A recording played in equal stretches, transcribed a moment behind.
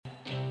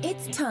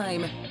It's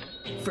time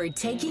for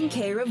Taking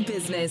Care of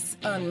Business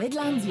on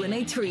Midlands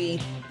 103.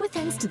 With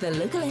thanks to the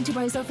local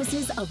enterprise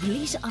offices of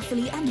Fleadh,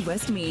 Offaly and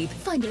Westmeath.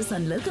 Find us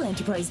on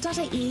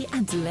localenterprise.ie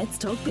and let's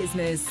talk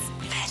business.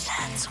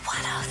 Midlands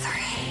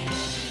 103.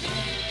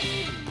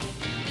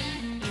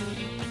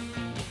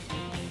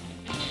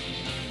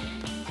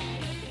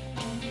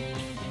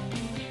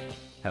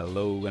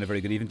 Hello and a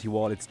very good evening to you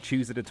all. It's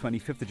Tuesday the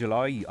 25th of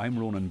July. I'm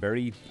Ronan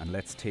Berry and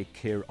let's take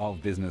care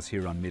of business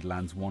here on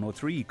Midlands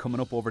 103. Coming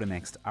up over the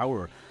next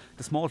hour,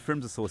 the Small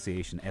Firms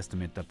Association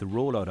estimate that the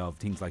rollout of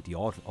things like the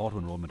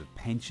auto-enrolment of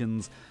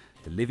pensions,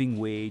 the living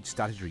wage,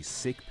 statutory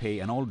sick pay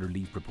and all their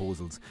leave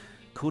proposals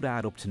could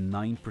add up to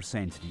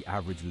 9% to the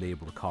average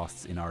labour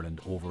costs in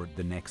Ireland over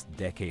the next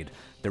decade.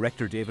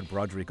 Director David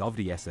Broderick of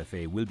the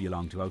SFA will be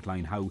along to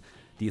outline how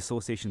the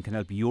association can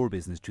help your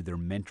business through their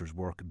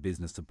MentorsWork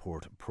business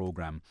support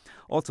programme.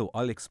 Also,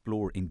 I'll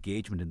explore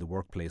engagement in the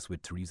workplace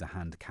with Teresa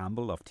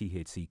Campbell of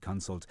THC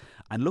Consult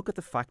and look at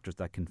the factors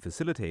that can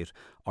facilitate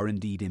or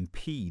indeed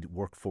impede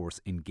workforce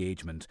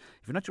engagement.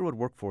 If you're not sure what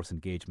workforce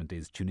engagement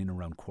is, tune in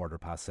around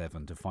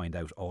 7:15 to find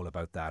out all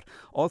about that.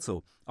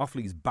 Also,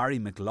 Offaly's Barry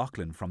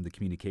McLoughlin from the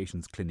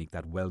Communications Clinic,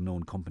 that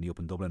well-known company up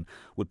in Dublin,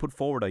 will put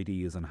forward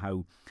ideas on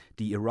how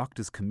the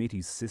Oireachtas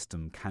Committees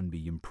system can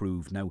be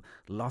improved. Now,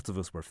 lots of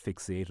us were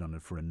fixated on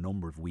it for a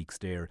number of weeks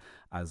there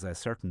as a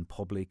certain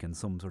public and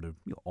some sort of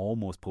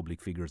almost public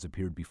figures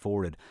appeared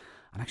before it.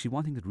 And actually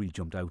one thing that really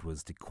jumped out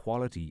was the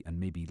quality and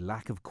maybe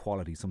lack of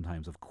quality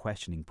sometimes of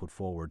questioning put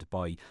forward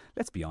by,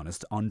 let's be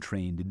honest,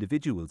 untrained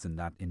individuals in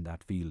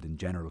that field in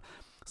general.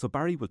 So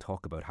Barry will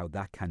talk about how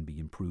that can be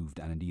improved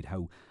and indeed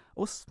how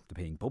us, the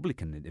paying public,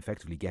 can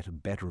effectively get a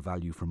better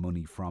value for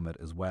money from it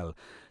as well.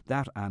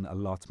 That and a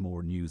lot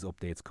more news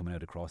updates coming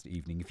out across the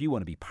evening. If you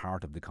want to be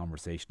part of the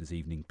conversation this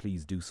evening,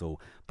 please do so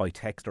by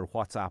text or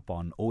WhatsApp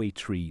on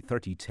 083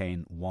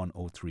 3010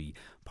 103,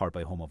 powered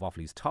by home of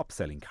Offaly's top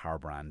selling car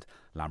brand,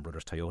 Lamb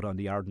Brothers Toyota on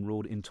the Arden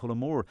Road in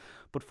Tullamore.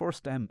 But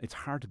first, it's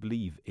hard to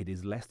believe it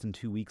is less than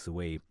 2 weeks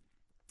away.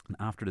 And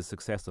after the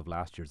success of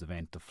last year's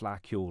event, the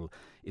Fleadh Cheoil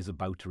is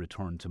about to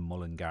return to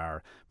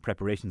Mullingar.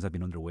 Preparations have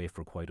been underway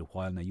for quite a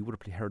while now. You would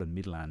have heard on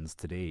Midlands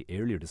today,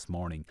 earlier this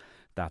morning,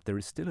 that there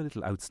is still a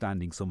little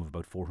outstanding sum of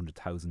about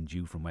 400,000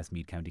 due from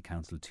Westmeath County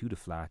Council to the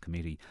Fleadh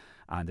Committee.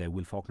 And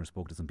Will Faulkner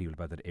spoke to some people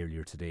about that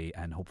earlier today,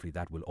 and hopefully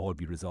that will all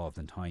be resolved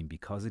in time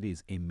because it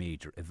is a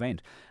major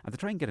event. And to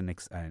try and get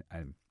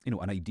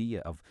an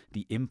idea of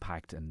the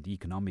impact and the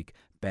economic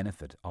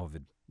benefit of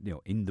it,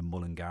 in the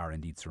Mullingar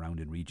and indeed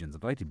surrounding regions,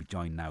 I'd like to be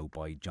joined now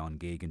by John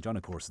Geoghegan. John,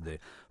 of course, is the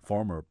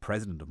former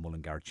president of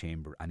Mullingar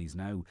Chamber and he's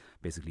now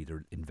basically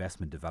their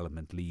investment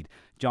development lead.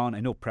 John, I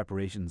know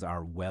preparations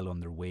are well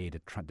underway.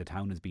 The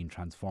town is being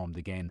transformed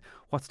again.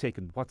 What's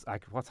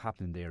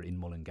happening there in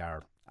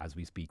Mullingar as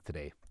we speak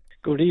today?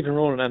 Good evening,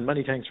 Ronan, and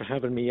many thanks for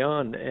having me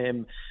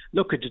on.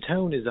 Look, the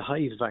town is a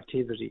hive of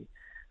activity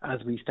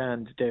as we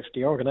stand.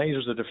 The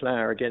organisers of the Fleadh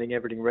are getting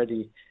everything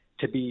ready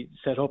to be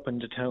set up in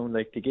the town,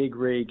 like the gig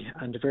rig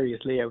and the various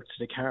layouts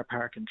to the car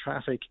park and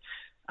traffic.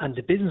 And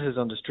the businesses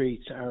on the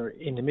streets are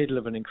in the middle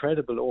of an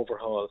incredible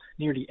overhaul.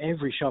 Nearly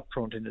every shop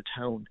front in the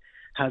town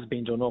has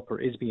been done up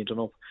or is being done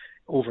up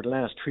over the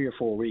last 3 or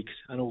 4 weeks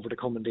and over the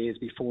coming days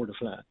before the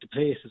Fleadh. The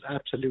place is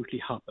absolutely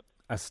hopping.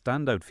 A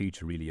standout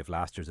feature really of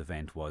last year's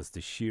event was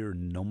the sheer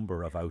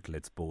number of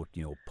outlets, both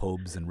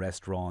pubs and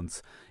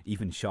restaurants,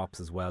 even shops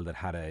as well, that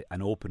had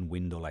an open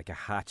window like a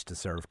hatch to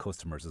serve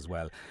customers as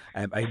well.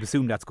 I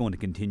assume that's going to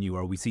continue,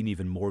 or are we seeing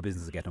even more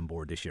businesses get on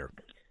board this year?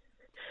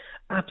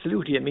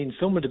 Absolutely. I mean,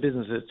 some of the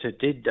businesses that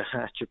did the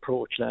hatch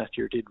approach last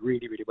year did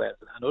really, really well.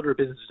 And other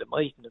businesses that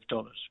mightn't have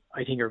done it,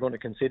 I think, are going to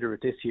consider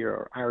it this year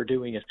or are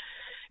doing it.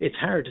 It's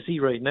hard to see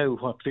right now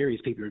what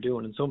various people are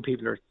doing, and some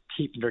people are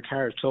keeping their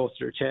cards close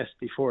to their chest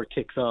before it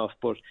kicks off.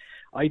 But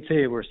I'd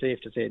say we're safe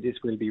to say this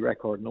will be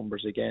record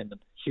numbers again, and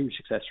huge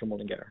success for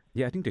Mullingar.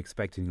 Yeah, I think they're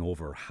expecting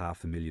over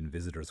 500,000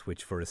 visitors,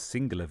 which for a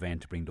single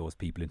event to bring those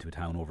people into a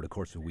town over the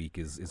course of a week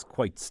is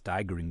quite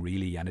staggering,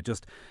 really. And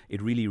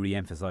it really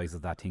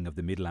re-emphasises that thing of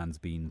the Midlands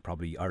being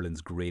probably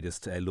Ireland's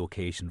greatest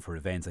location for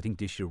events. I think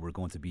this year we're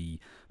going to be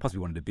possibly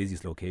one of the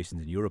busiest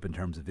locations in Europe in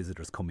terms of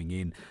visitors coming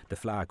in. The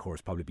Fleadh, of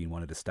course, probably being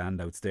one of the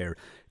standouts there.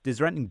 Is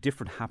there anything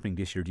different happening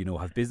this year? Do you know,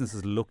 have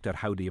businesses looked at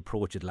how they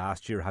approached it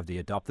last year? Have they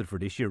adopted for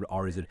this year,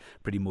 or is it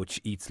pretty much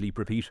eat, sleep,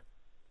 repeat?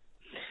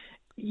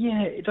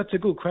 Yeah, that's a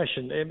good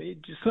question.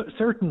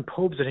 Certain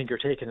pubs, I think, are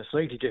taking a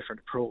slightly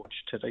different approach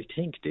to it. I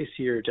think this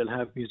year they'll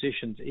have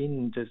musicians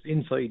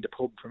inside the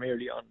pub from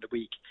early on in the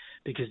week,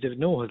 because they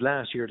know as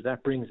last year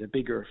that brings a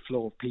bigger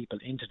flow of people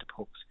into the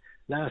pubs.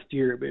 Last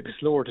year it was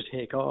slower to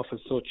take off as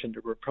such, and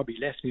there were probably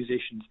less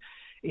musicians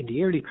in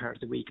the early part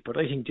of the week. But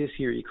I think this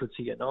year you could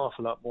see an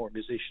awful lot more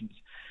musicians.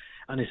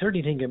 And I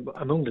certainly think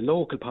among the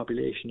local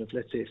population of,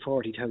 let's say,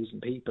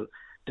 40,000 people,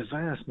 the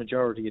vast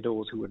majority of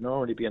those who would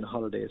normally be on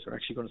holidays are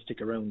actually going to stick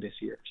around this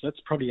year. So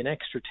that's probably an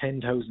extra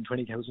 10,000,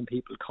 20,000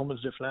 people coming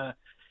to the Fleadh,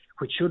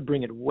 which should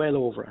bring it well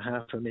over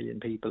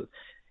 500,000 people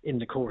in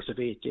the course of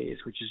 8 days,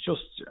 which is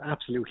just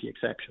absolutely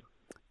exceptional.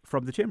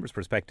 From the Chamber's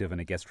perspective,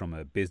 and I guess from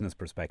a business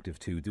perspective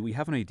too, do we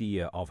have an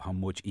idea of how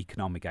much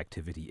economic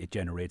activity it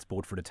generates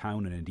both for the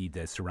town and indeed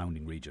the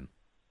surrounding region?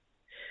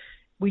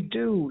 We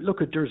do. Look,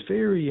 there's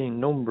varying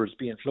numbers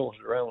being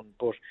floated around,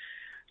 but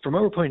from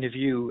our point of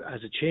view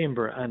as a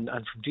chamber and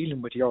from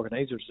dealing with the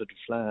organisers of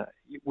the Fleadh,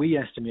 we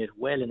estimate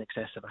well in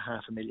excess of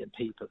 500,000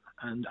 people.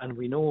 And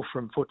we know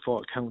from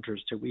footfall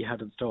counters that we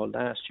had installed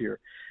last year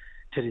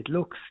that it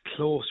looks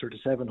closer to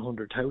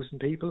 700,000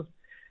 people.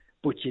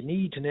 But you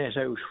need to net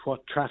out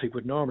what traffic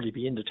would normally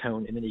be in the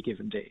town in any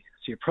given day.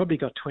 So you've probably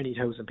got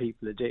 20,000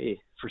 people a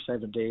day for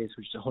 7 days,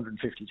 which is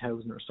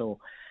 150,000 or so.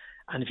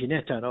 And if you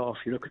net that off,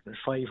 you're looking at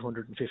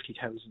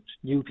 550,000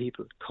 new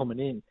people coming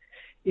in.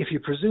 If you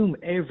presume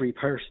every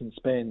person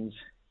spends,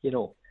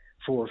 400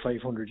 or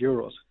 500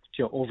 euros,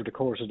 over the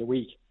course of the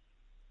week,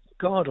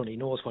 God only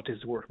knows what this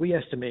is worth. We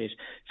estimate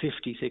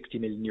 50, 60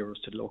 million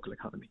euros to the local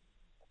economy.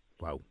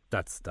 Wow,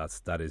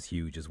 that is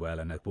huge as well.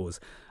 And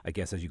I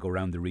guess as you go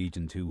around the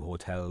region too,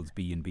 hotels,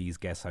 B&Bs,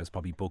 guest house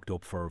probably booked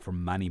up for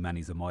many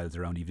of miles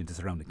around, even to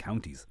surrounding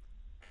counties.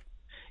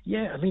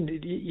 Yeah, I mean,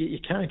 you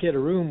can't get a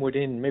room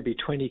within maybe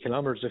 20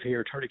 kilometres of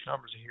here, 30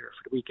 kilometres of here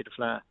for the week of the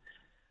Fleadh.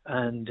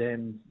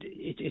 And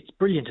it's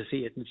brilliant to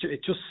see it.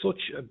 It's just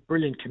such a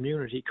brilliant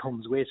community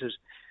comes with it.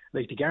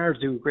 Like the guards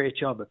do a great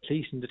job of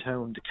policing the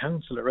town. The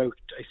council are out.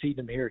 I see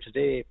them here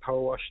today, power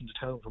washing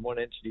the town from one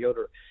end to the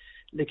other.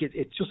 Like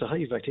it's just a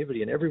hive of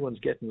activity, and everyone's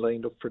getting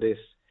lined up for this.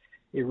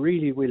 It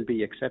really will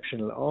be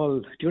exceptional.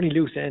 The only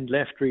loose end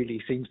left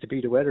really seems to be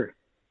the weather.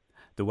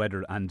 The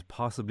weather and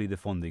possibly the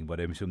funding,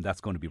 but I'm assuming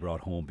that's going to be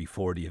brought home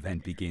before the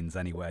event begins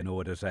anyway. I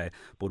know that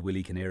both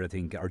Willie Kinnear, I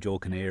think, or Joe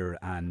Kinnear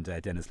and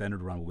Dennis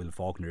Leonard were on with Will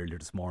Faulkner earlier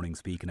this morning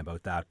speaking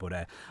about that, but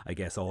I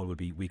guess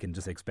we can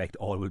just expect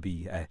all will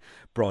be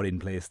brought in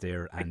place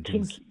there. And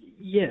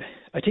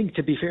I think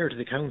to be fair to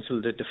the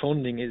council, that the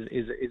funding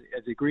is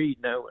agreed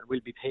now and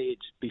will be paid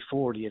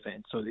before the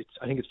event. So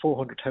I think it's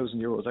 400,000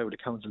 euros out of the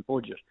council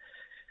budget,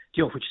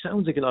 which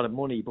sounds like a lot of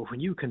money, but when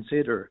you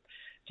consider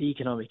the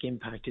economic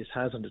impact this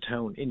has on the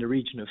town in the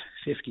region of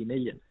 50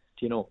 million,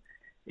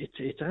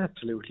 it's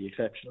absolutely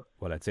exceptional.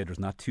 Well, I'd say there's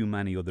not too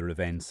many other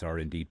events or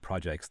indeed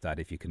projects that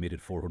if you committed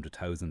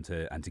 400,000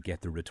 to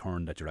get the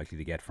return that you're likely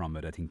to get from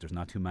it, I think there's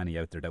not too many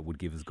out there that would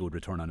give us good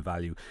return on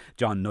value.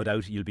 John, no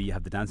doubt you'll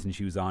have the dancing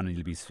shoes on and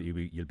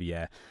you'll be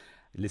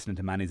listening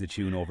to Manny's a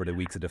tune over the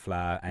weeks of the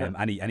Fleadh.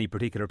 Any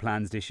particular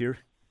plans this year?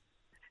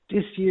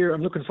 This year,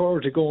 I'm looking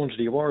forward to going to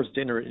the awards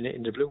dinner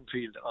in the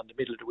Bloomfield on the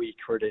middle of the week,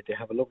 where they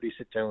have a lovely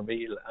sit-down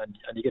meal and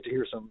you get to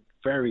hear some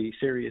very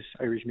serious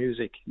Irish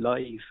music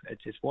live.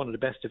 It's one of the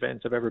best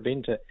events I've ever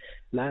been to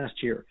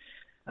last year.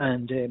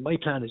 And my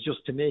plan is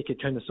just to make it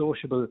kind of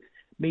sociable,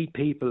 meet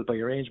people by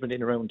arrangement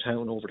in around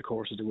town over the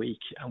course of the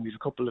week. And we've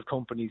a couple of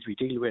companies we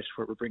deal with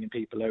where we're bringing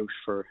people out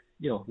for,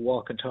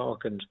 walk and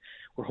talk. And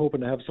we're hoping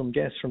to have some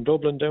guests from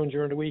Dublin down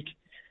during the week.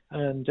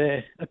 And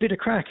a bit of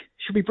crack.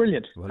 Should be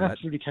brilliant. Well,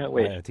 absolutely can't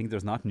wait. I think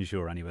there's nothing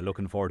sure anyway.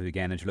 Looking forward to it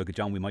again. And you look at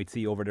John, we might see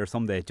you over there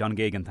someday. John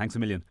Geoghegan, thanks a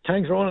million.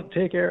 Thanks, Ronan.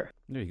 Take care.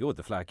 There you go.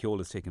 The Fleadh Cheoil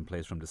is taking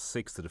place from the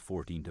 6th to the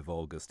 14th of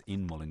August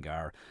in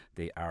Mullingar.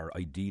 They are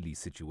ideally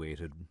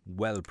situated,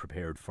 well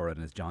prepared for it.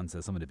 And as John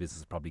says, some of the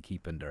businesses probably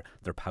keeping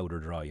their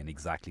powder dry and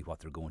exactly what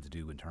they're going to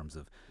do in terms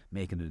of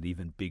making it an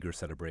even bigger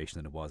celebration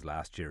than it was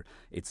last year.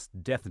 It's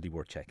definitely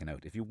worth checking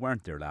out. If you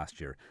weren't there last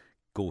year,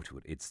 go to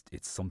it. It's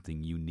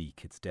something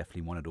unique. It's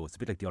definitely one of those. It's a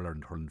bit like the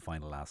All-Ireland hurling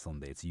final last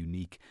Sunday. It's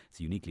unique. It's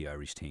a uniquely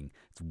Irish thing.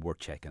 It's worth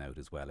checking out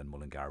as well. And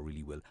Mullingar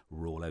really will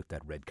roll out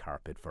that red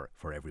carpet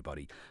for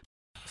everybody.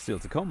 Still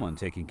to come on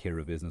Taking Care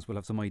of Business, we'll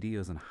have some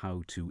ideas on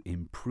how to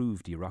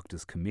improve the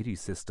Oireachtas Committee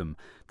system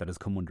that has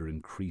come under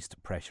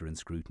increased pressure and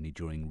scrutiny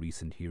during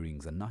recent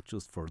hearings, and not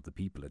just for the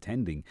people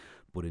attending,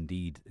 but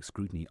indeed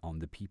scrutiny on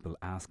the people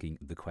asking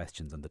the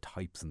questions and the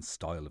types and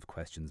style of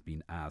questions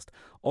being asked.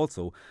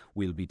 Also,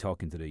 we'll be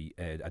talking to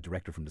a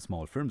director from the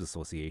Small Firms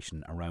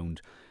Association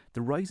around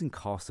the rising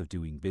cost of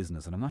doing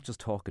business. And I'm not just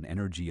talking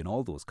energy and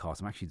all those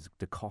costs, I'm actually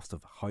the cost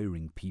of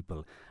hiring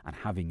people and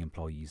having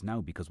employees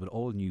now, because with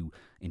all new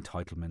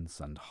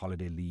entitlements and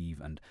holiday leave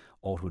and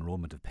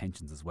auto-enrolment of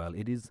pensions as well,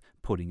 it is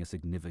putting a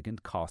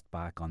significant cost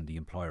back on the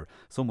employer,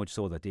 so much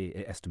so that they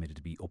estimate it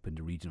to be up in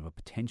the region of a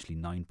potentially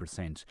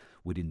 9%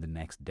 within the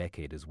next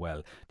decade as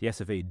well. The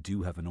SFA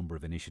do have a number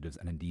of initiatives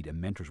and indeed a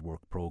MentorsWork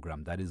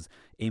programme that is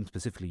aimed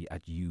specifically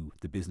at you,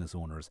 the business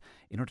owners,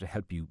 in order to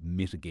help you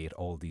mitigate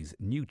all these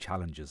new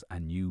challenges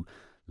and new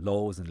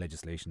laws and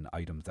legislation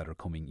items that are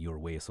coming your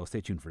way. So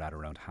stay tuned for that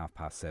around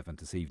 7:30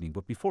 this evening.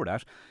 But before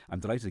that, I'm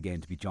delighted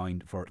again to be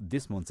joined for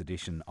this month's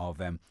edition of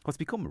what's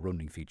become a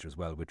running feature as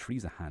well with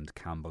Teresa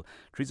Campbell.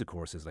 Teresa, of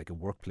course, is like a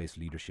workplace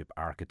leadership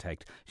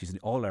architect. She's an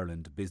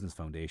All-Ireland Business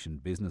Foundation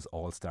Business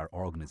All-Star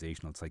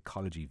Organisational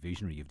Psychology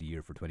Visionary of the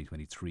Year for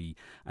 2023.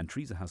 And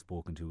Teresa has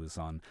spoken to us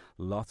on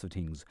lots of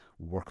things: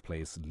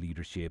 workplace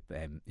leadership,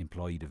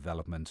 employee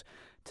development.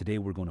 Today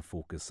we're going to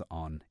focus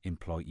on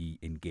employee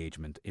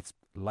engagement. It's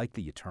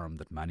likely a term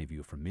that many of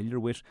you are familiar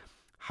with.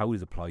 How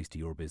it applies to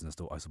your business,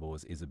 though, I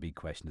suppose, is a big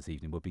question this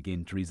evening. But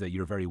begin, Teresa,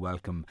 you're very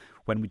welcome.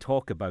 When we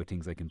talk about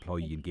things like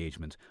employee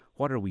engagement,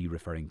 what are we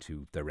referring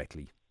to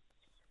directly?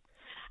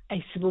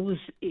 I suppose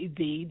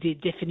the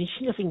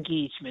definition of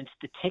engagement,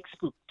 the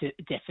textbook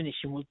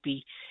definition would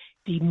be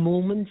the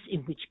moments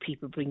in which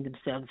people bring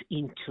themselves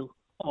into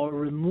or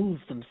remove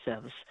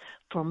themselves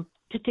from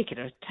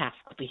particular task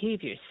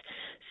behaviours.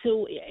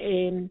 So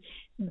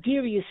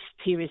various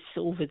theorists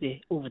over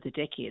the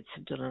decades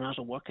have done a lot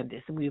of work on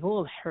this, and we've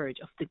all heard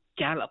of the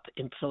Gallup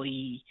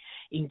employee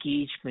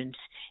engagement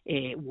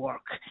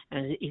work,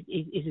 and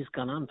it has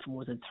gone on for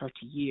more than 30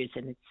 years,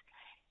 and it's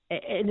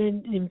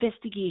an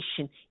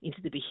investigation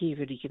into the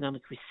behavioural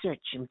economic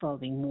research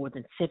involving more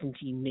than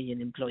 17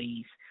 million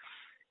employees.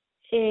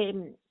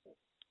 In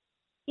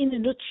a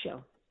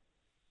nutshell,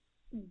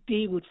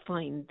 they would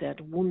find that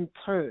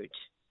 1/3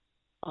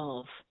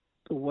 of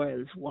the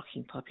world's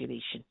working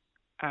population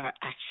are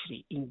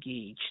actually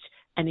engaged,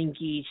 and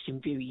engaged in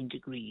varying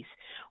degrees,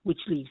 which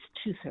leaves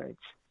 2/3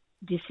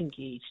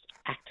 disengaged,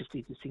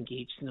 actively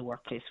disengaged in the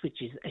workplace,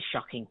 which is a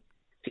shocking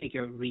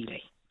figure,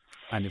 really.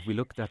 And if we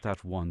looked at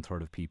that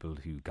 1/3 of people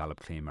who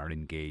Gallup claim are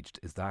engaged,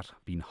 is that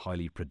being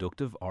highly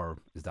productive, or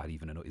is that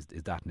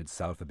is that in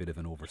itself a bit of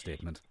an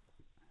overstatement?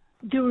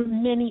 There are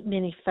many,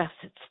 many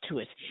facets to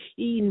it.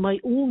 In my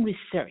own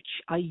research,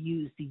 I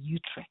used the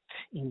Utrecht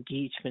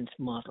engagement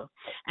model,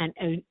 and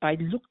I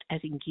looked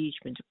at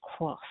engagement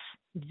across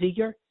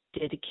vigour,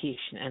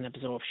 dedication and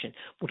absorption.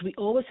 But we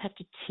always have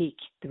to take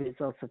the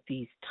results of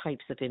these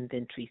types of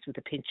inventories with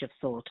a pinch of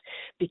salt,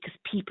 because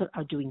people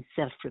are doing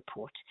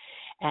self-report,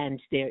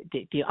 and they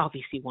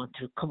obviously want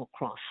to come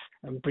across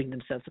and bring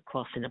themselves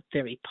across in a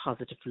very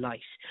positive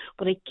light.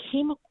 But I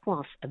came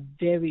across a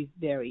very,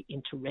 very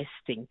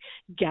interesting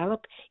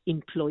Gallup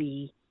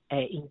employee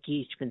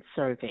engagement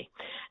survey.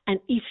 And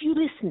if you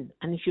listen,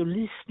 and if your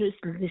listeners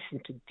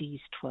listen to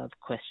these 12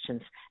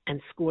 questions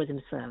and score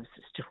themselves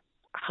as to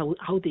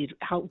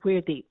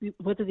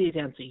whether they'd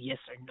answer yes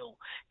or no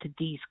to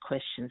these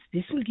questions,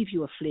 this will give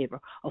you a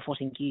flavour of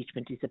what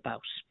engagement is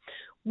about.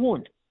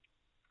 1,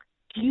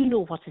 do you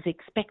know what is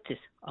expected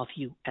of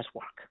you at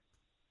work?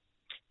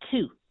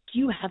 2, do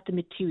you have the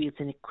materials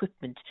and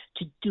equipment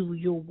to do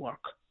your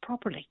work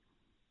properly?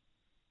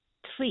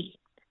 3,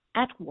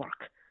 at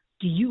work,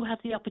 do you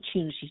have the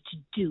opportunity to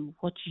do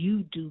what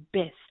you do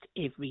best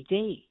every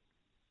day?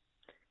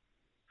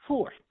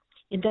 4,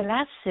 in the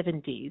last 7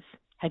 days,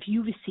 have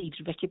you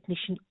received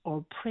recognition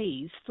or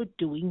praise for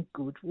doing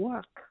good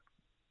work?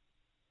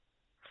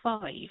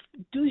 5,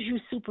 does your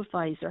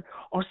supervisor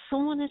or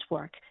someone at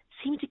work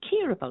seem to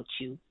care about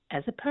you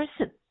as a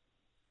person?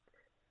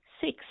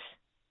 6,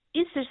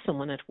 is there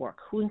someone at work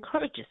who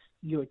encourages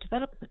your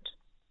development?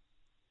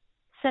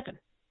 7,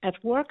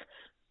 at work,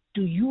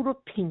 do your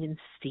opinions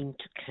seem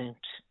to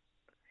count?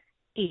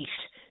 8,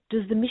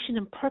 does the mission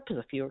and purpose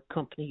of your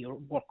company, your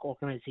work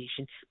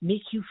organisation,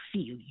 make you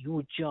feel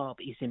your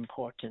job is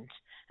important?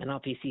 And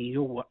obviously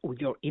your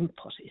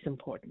input is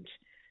important.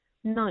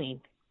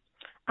 9,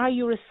 are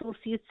your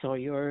associates or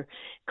your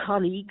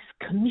colleagues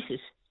committed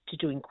to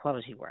doing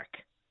quality work?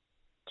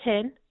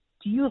 10,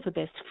 do you have a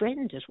best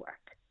friend at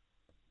work?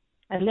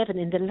 11,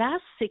 in the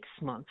last 6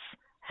 months,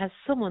 has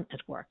someone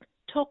at work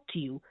talked to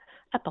you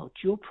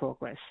about your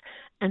progress?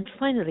 And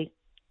finally,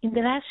 in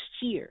the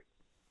last year,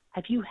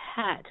 have you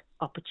had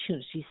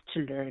opportunities to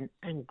learn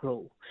and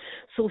grow?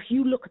 So if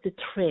you look at the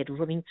thread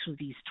running through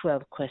these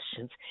 12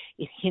 questions,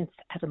 it hints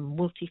at a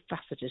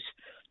multifaceted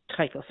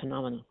type of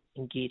phenomenon,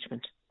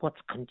 engagement,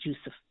 what's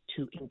conducive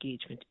to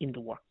engagement in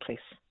the workplace.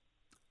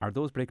 Are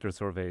those particular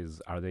surveys,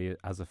 are they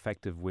as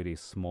effective with a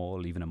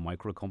small, even a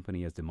micro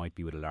company, as they might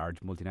be with a large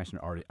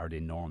multinational, or are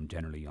they normed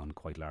generally on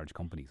quite large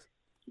companies?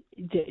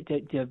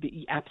 They're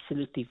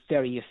absolutely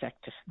very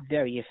effective,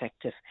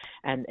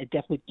 and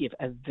that would give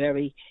a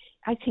very,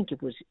 I think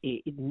it would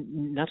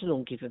not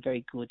alone give a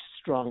very good,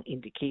 strong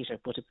indicator,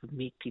 but it would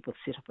make people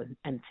sit up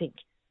and think,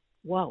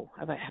 wow,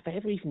 have I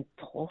ever even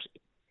thought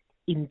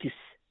in this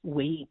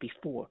way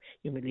before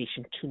in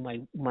relation to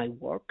my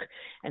work,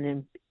 and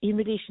then in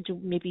relation to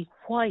maybe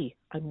why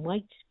I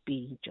might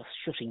be just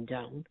shutting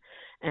down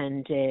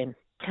and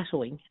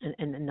plateauing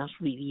and not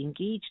really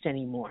engaged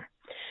anymore.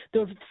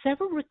 There are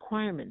several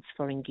requirements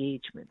for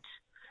engagement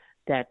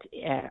that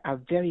are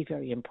very,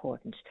 very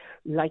important,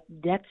 like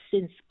that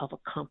sense of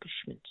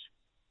accomplishment.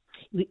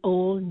 We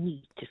all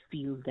need to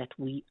feel that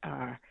we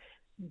are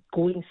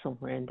going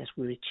somewhere and that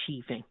we're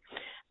achieving.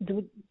 There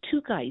were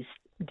 2 guys,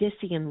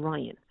 Desi and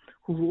Ryan,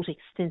 who wrote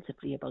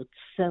extensively about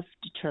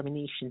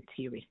self-determination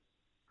theory,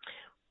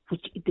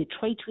 which they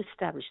tried to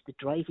establish the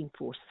driving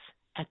forces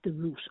at the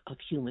root of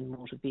human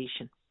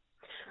motivation.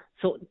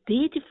 So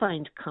they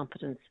defined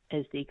competence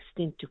as the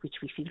extent to which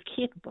we feel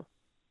capable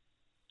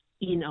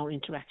in our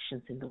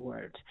interactions in the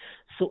world.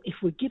 So if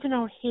we're given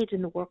our head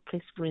in the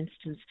workplace, for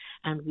instance,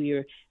 and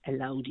we're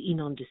allowed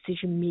in on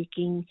decision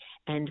making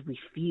and we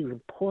feel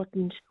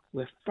important,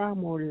 we're far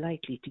more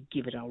likely to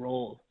give it our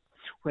all.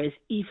 Whereas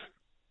if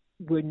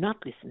we're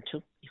not listened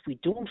to If we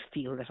don't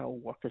feel that our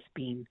work has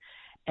been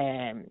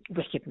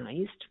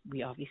recognised,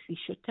 we obviously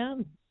shut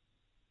down.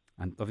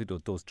 And obviously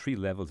those three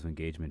levels of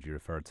engagement you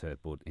referred to,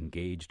 both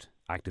engaged,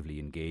 actively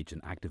engaged,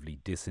 and actively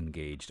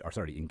disengaged,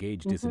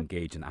 engaged,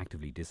 disengaged, and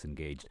actively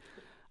disengaged.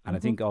 And I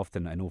think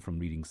often, I know from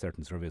reading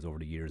certain surveys over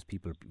the years,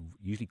 people are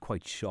usually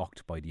quite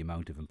shocked by the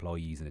amount of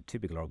employees in a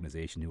typical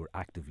organisation who are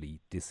actively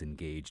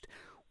disengaged.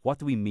 What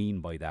do we mean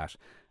by that?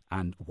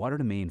 And what are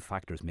the main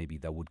factors maybe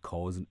that would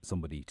cause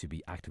somebody to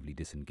be actively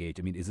disengaged?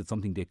 I mean, is it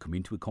something they come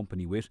into a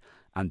company with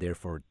and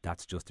therefore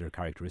that's just their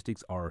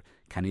characteristics? Or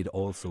can it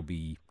also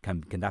be,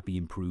 can that be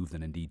improved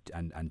and indeed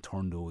and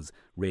turn those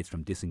rates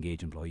from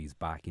disengaged employees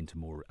back into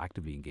more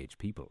actively engaged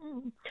people?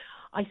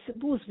 I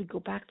suppose we go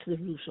back to the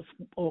root of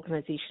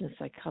organisational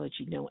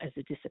psychology now as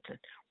a discipline.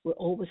 We're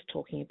always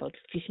talking about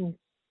fitting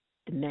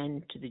the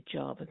man to the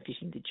job and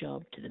fitting the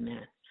job to the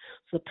man.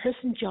 So the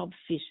person job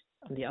fit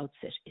on the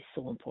outset is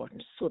so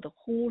important. So the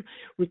whole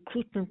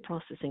recruitment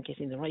process and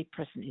getting the right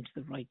person into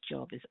the right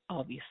job is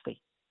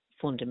obviously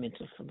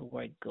fundamental from the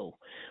word go.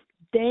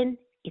 Then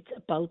it's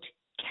about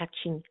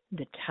catching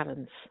the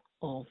talents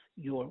of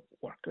your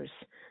workers,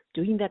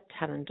 doing that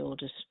talent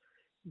audit,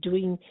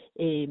 doing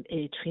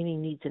a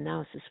training needs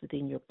analysis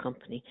within your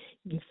company,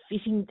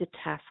 fitting the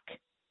task,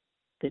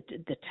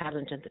 the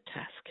talent and the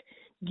task,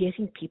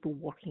 getting people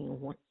working on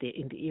what they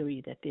in the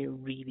area that they're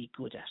really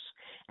good at,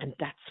 and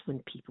that's when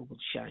people will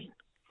shine.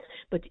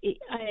 But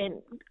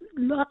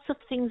lots of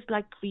things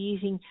like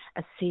creating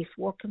a safe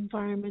work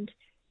environment,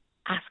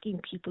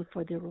 asking people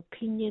for their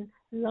opinion,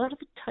 a lot of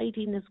it tied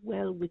in as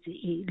well with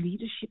the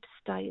leadership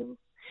style,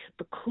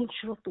 the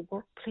culture of the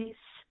workplace,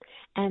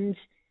 and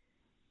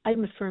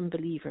I'm a firm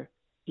believer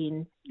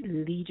in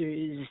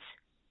leaders'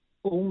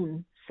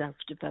 own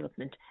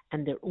self-development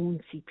and their own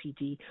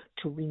CPD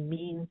to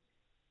remain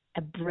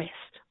abreast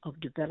of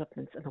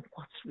developments and of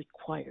what's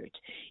required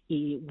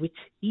with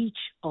each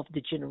of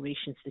the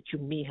generations that you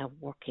may have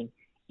working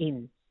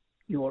in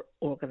your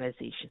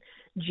organization.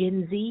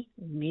 Gen Z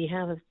may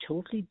have a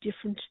totally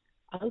different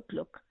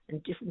outlook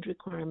and different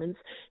requirements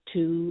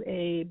to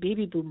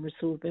baby boomers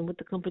who have been with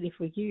the company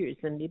for years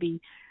and maybe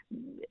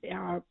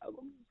are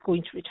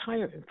going to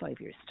retire in 5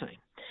 years' time.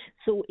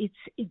 So it's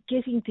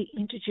getting the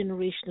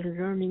intergenerational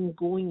learning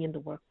going in the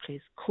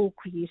workplace,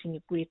 co-creating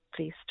a great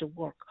place to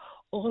work,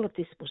 all of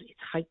this, but it's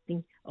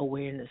heightening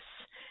awareness.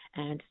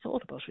 And it's all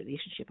about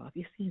relationship,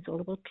 obviously. It's all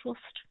about trust.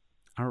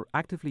 Are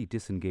actively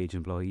disengaged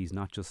employees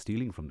not just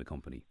stealing from the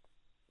company?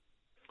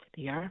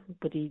 They are,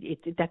 but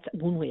that's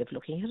one way of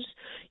looking at it.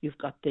 You've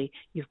got the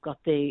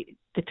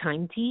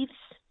time thieves.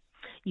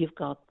 You've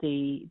got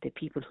the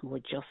people who are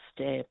just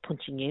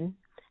punching in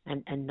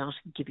and not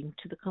giving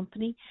to the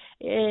company.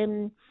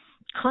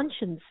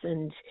 Conscience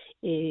and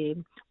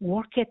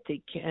work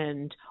ethic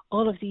and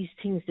all of these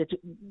things that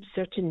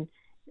certain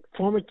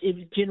former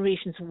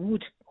generations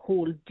would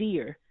hold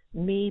dear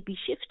may be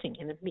shifting,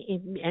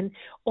 and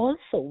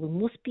also we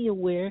must be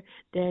aware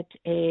that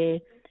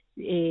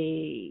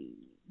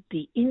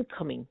the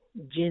incoming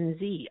Gen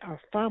Z are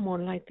far more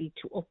likely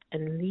to up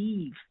and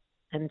leave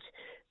and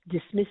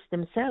dismiss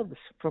themselves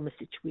from a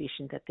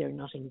situation that they're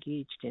not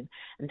engaged in,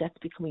 and that's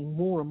becoming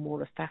more and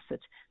more a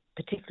facet,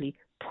 particularly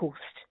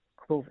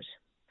post-COVID.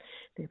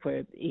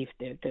 Where if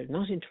they're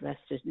not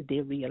interested,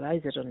 they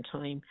realise it on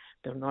time,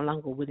 they're no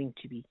longer willing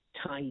to be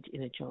tied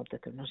in a job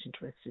that they're not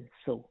interested in,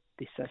 so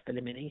they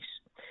self-eliminate.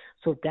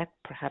 So that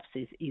perhaps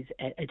is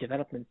a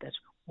development that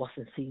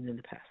wasn't seen in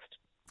the past.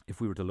 If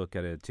we were to look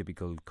at a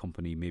typical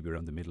company, maybe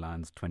around the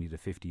Midlands, 20 to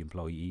 50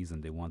 employees,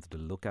 and they wanted to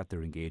look at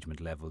their engagement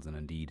levels and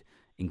indeed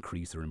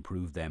increase or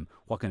improve them,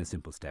 what kind of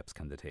simple steps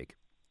can they take?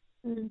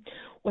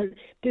 Well,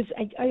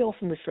 I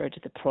often refer to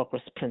the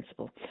progress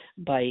principle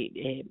by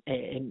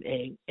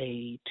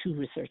two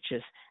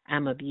researchers,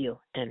 Amabile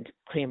and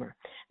Kramer,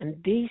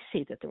 and they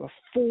say that there are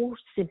 4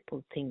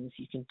 simple things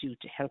you can do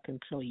to help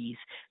employees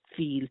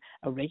feel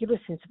a regular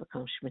sense of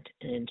accomplishment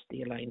and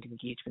the aligned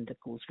engagement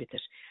that goes with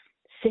it.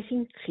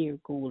 Setting clear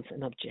goals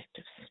and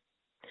objectives.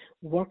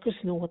 Workers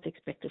know what's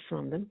expected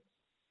from them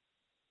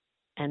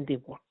and they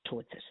work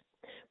towards it.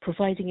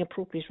 Providing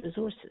appropriate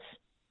resources.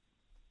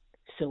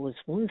 So it's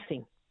one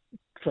thing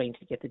trying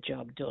to get the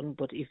job done,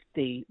 but if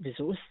the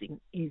resourcing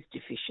is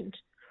deficient,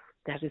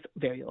 that is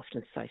very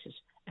often cited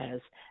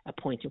as a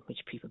point in which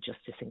people just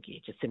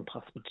disengage. It's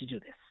impossible to do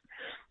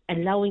this.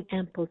 Allowing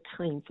ample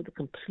time for the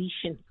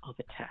completion of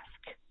a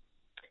task,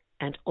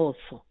 and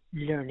also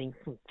learning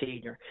from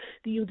failure.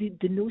 The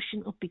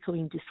notion of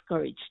becoming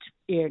discouraged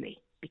early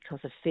because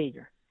of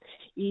failure.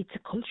 It's a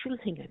cultural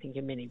thing, I think,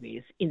 in many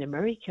ways. In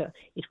America,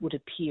 it would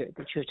appear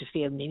that you have to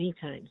fail many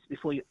times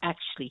before you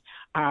actually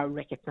are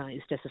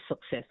recognised as a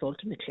success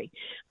ultimately.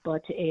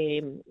 But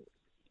in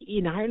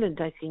Ireland,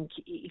 I think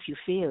if you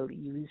fail,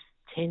 you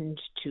tend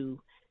to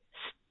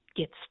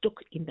get stuck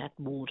in that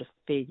mode of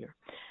failure.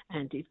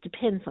 And it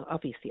depends,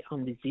 obviously,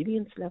 on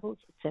resilience levels,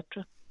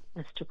 etc.,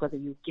 as to whether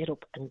you get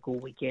up and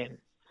go again.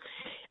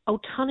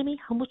 Autonomy,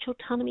 how much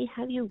autonomy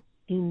have you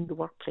in the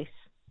workplace?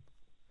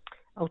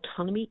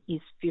 Autonomy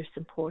is fierce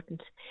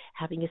important.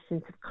 Having a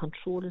sense of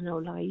control in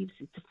our lives,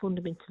 it's a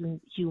fundamental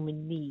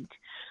human need.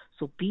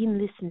 So being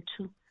listened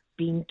to,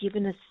 being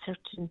given a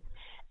certain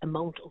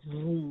amount of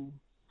room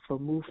for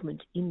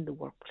movement in the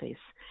workplace,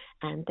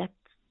 and that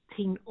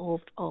thing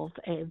of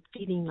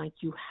feeling like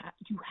you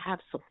have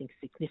something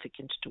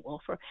significant to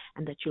offer,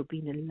 and that you're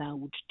being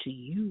allowed to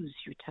use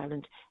your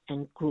talent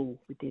and grow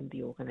within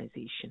the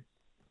organisation.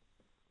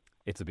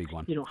 It's a big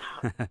one.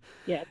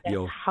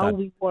 How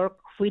we work,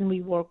 when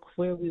we work,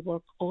 where we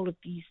work, all of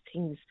these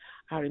things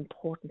are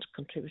important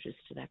contributors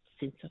to that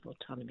sense of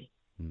autonomy.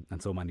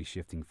 And so many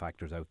shifting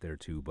factors out there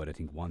too. But I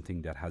think one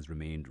thing that has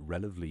remained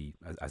relatively,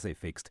 I say,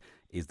 fixed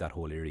is that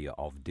whole area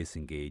of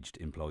disengaged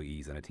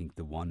employees. And I think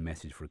the one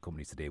message for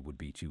companies today would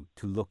be to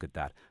look at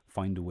that,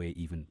 find a way,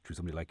 even through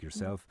somebody like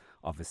yourself,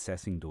 of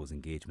assessing those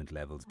engagement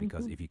levels.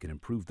 Because if you can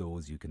improve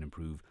those, you can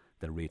improve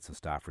the rates of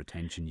staff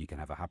retention, you can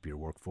have a happier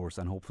workforce,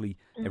 and hopefully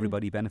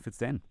everybody benefits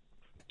then.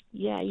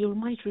 Yeah, you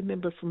might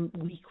remember from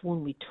week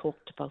one we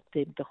talked about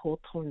the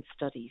Hawthorne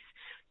studies,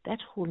 that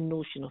whole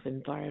notion of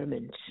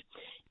environment,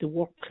 the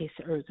workplace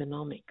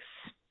ergonomics.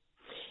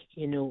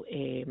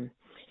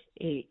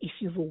 If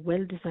you have a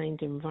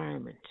well-designed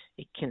environment,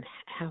 it can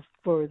have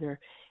further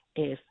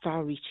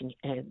far-reaching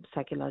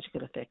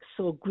psychological effects.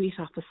 So a great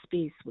office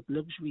space with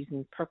luxuries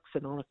and perks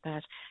and all of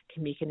that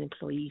can make an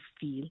employee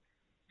feel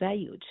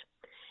valued.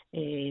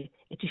 A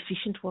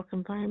deficient work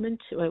environment,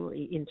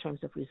 in terms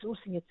of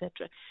resourcing,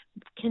 etc.,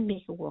 can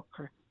make a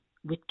worker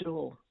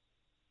withdraw.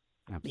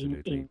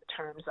 Absolutely. In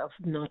terms of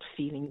not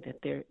feeling that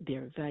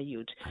they're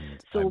valued.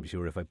 And so, I'm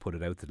sure if I put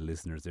it out to the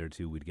listeners there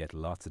too, we'd get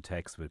lots of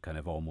texts with kind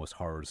of almost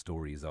horror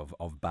stories of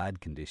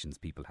bad conditions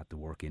people had to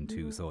work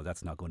into. So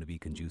that's not going to be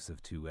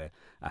conducive to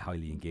a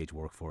highly engaged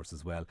workforce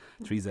as well.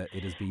 Teresa,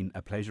 it has been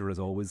a pleasure as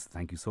always.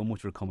 Thank you so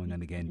much for coming.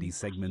 And again, these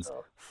segments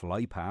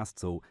fly past,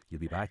 so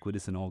you'll be back with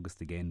us in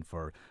August again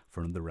for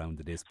another round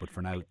of this. But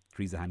for now,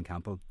 Teresa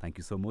Campbell, thank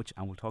you so much,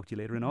 and we'll talk to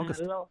you later in August.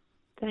 Hello.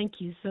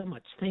 Thank you so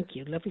much. Thank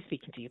you. Lovely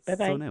speaking to you.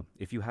 Bye-bye. So now,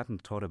 if you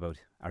hadn't thought about,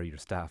 are your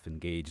staff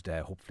engaged,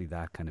 hopefully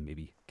that kind of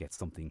maybe gets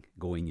something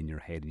going in your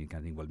head, and you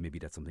kind of think, well, maybe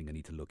that's something I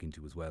need to look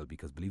into as well,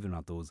 because believe it or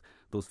not,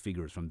 those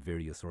figures from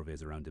various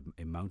surveys around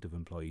the amount of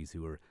employees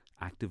who are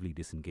actively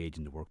disengaged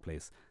in the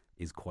workplace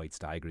is quite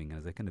staggering. And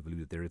as I kind of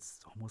alluded there, it's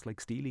almost like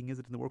stealing, is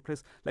it, in the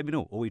workplace? Let me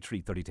know, 083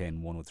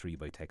 3010 103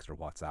 by text or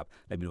WhatsApp.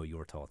 Let me know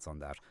your thoughts on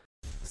that.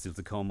 Still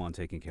to come on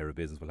Taking Care of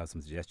Business, we'll have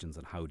some suggestions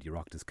on how the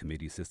Oireachtas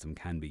Committee system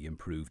can be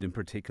improved, in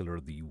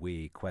particular the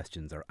way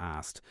questions are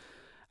asked,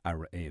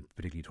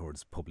 particularly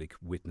towards public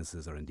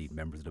witnesses or indeed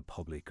members of the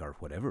public or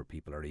whatever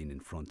people are in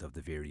front of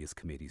the various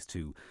committees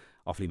too.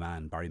 Offaly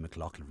man Barry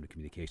McLoughlin from the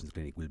Communications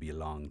Clinic will be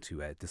along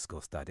to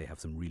discuss that. They have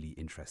some really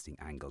interesting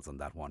angles on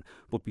that one.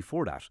 But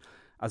before that,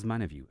 as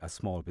many of you, as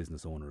small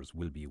business owners,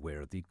 will be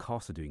aware, the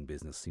cost of doing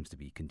business seems to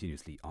be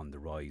continuously on the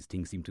rise.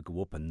 Things seem to go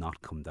up and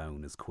not come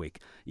down as quick.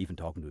 Even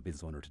talking to a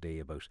business owner today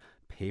about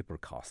paper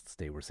costs,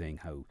 they were saying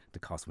how the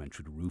cost went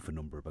through the roof a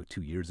number about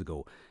 2 years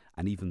ago.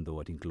 And even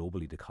though I think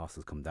globally the cost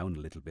has come down a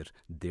little bit,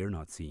 they're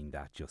not seeing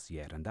that just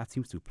yet. And that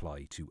seems to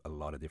apply to a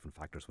lot of different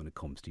factors when it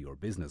comes to your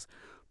business.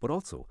 But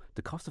also,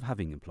 the cost of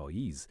having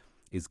employees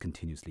is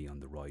continuously on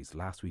the rise.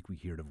 Last week we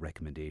heard of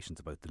recommendations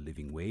about the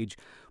living wage,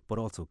 but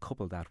also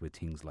couple that with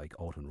things like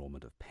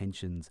auto-enrolment of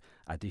pensions,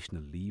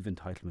 additional leave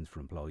entitlements for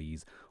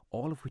employees,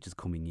 all of which is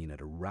coming in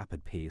at a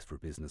rapid pace for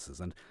businesses.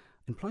 And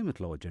employment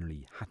law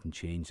generally hadn't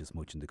changed as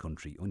much in the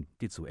country, only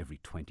did so every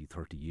 20,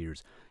 30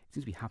 years. It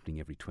seems to be happening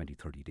every 20,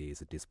 30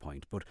 days at this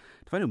point. But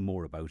to find out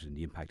more about it and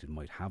the impact it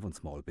might have on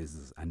small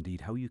businesses, and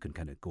indeed how you can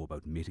kind of go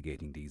about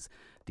mitigating these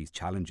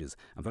challenges,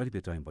 I'm very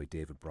bit joined by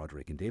David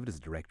Broderick. And David is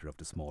the director of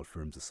the Small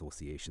Firms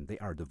Association. They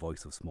are the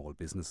voice of small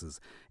businesses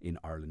in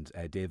Ireland.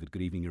 David,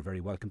 good evening. You're very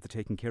welcome to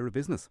Taking Care of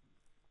Business.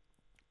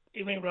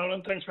 Evening,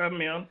 Ronan. Thanks for having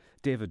me on.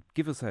 David,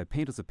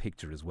 paint us a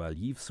picture as well.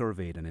 You've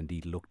surveyed and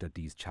indeed looked at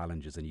these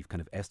challenges, and you've kind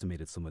of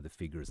estimated some of the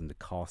figures and the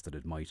cost that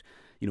it might,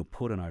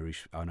 put on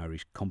Irish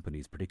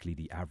companies, particularly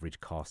the average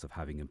cost of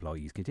having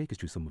employees. Can you take us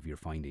through some of your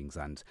findings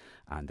and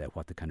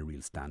what the kind of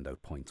real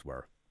standout points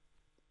were?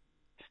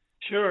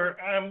 Sure.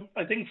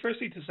 I think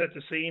firstly, to set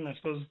the scene, I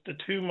suppose the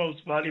two most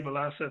valuable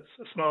assets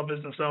a small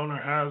business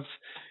owner has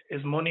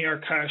is money or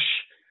cash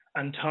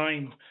and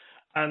time.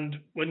 And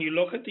when you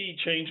look at the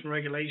change in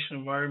regulation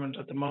environment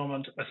at the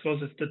moment, I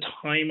suppose it's the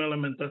time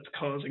element that's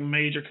causing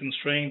major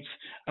constraints,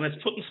 and it's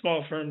putting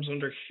small firms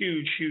under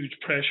huge, huge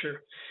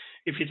pressure.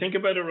 If you think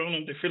about it,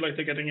 Ronan, they feel like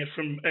they're getting it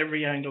from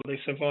every angle. They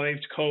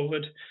survived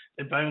COVID,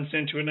 they bounced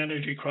into an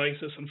energy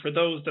crisis, and for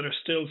those that are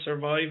still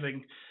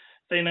surviving,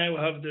 they now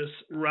have this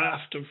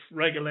raft of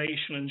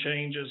regulation and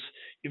changes.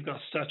 You've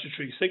got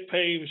statutory sick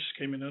pay, which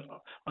came in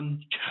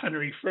on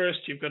January 1st.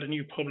 You've got a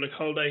new public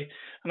holiday.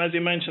 And as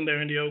you mentioned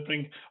there in the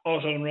opening,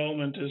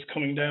 auto-enrolment is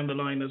coming down the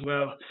line as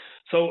well.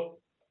 So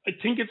I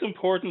think it's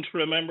important to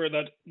remember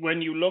that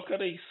when you look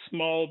at a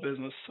small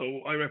business, so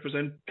I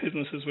represent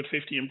businesses with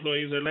 50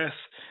 employees or less,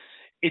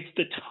 it's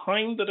the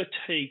time that it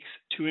takes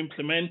to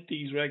implement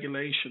these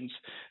regulations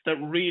that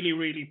really,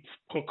 really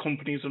put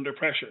companies under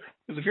pressure.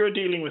 Because if you're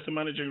dealing with a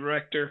managing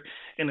director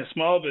in a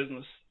small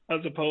business,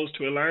 as opposed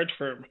to a large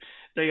firm,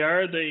 they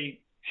are the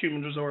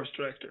human resource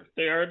director,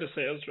 they are the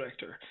sales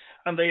director,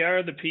 and they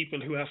are the people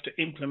who have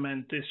to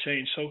implement this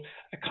change. So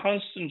a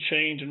constant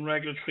change in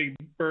regulatory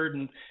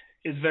burden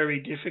is very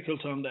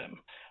difficult on them.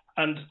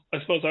 And I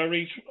suppose our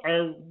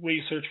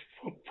research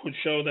would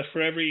show that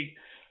for every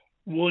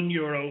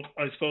 €1,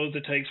 I suppose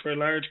it takes for a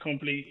large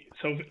company.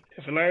 So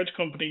if a large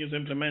company is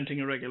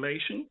implementing a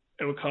regulation,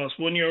 it would cost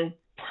 €1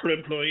 per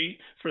employee.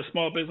 For a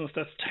small business,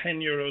 that's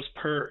 €10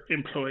 per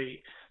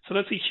employee. So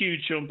that's a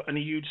huge jump and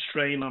a huge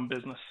strain on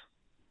business.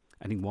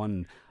 I think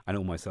I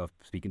know myself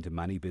speaking to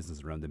many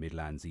businesses around the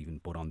Midlands,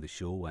 even put on the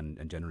show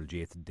and general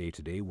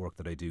day-to-day work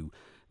that I do,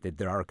 that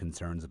there are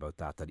concerns about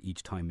that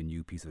each time a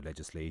new piece of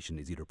legislation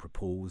is either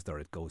proposed or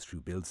it goes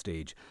through build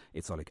stage,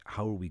 it's all like,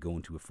 how are we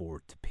going to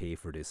afford to pay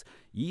for this?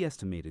 You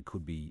estimate it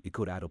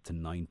could add up to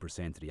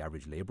 9% of the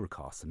average labour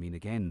costs. I mean,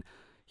 again,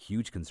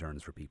 huge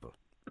concerns for people.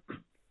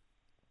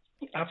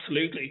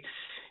 Absolutely.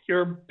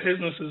 Your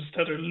businesses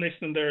that are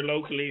listening there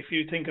locally, if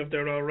you think of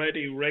their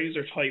already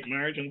razor tight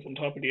margins on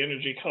top of the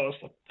energy costs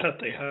that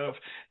they have,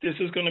 this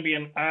is going to be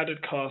an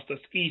added cost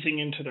that's eating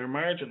into their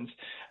margins.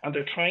 And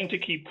they're trying to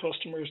keep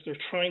customers, they're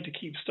trying to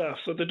keep staff,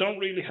 so they don't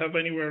really have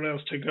anywhere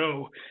else to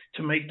go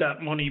to make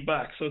that money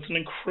back. So it's an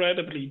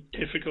incredibly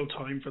difficult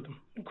time for them,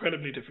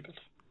 incredibly difficult.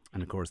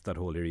 And of course, that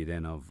whole area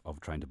then of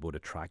trying to both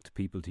attract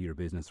people to your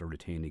business or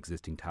retain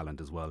existing talent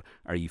as well.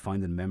 Are you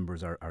finding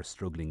members are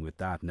struggling with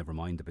that? Never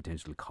mind the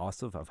potential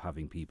cost of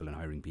having people and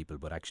hiring people,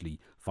 but actually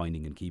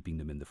finding and keeping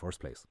them in the first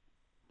place.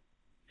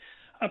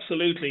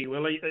 Absolutely.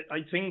 Well,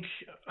 I think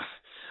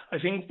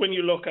when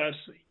you look at,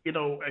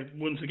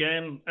 once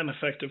again, an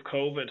effect of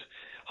COVID,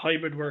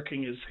 hybrid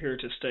working is here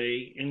to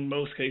stay. In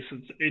most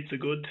cases, it's a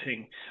good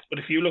thing. But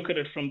if you look at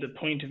it from the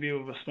point of view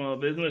of a small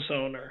business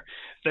owner,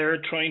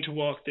 they're trying to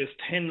walk this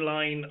thin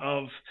line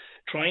of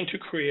trying to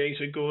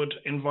create a good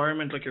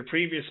environment, like your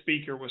previous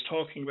speaker was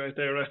talking about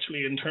there,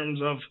 actually, in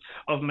terms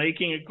of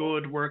making a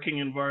good working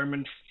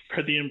environment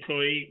for the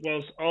employee,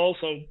 whilst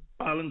also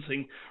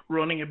balancing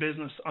running a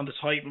business on the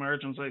tight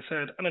margins, I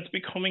said. And it's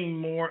becoming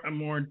more and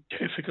more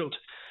difficult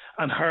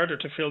and harder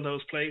to fill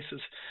those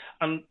places.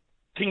 And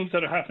things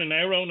that are happening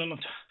now, Ronan,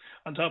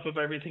 on top of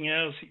everything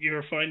else,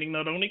 you're finding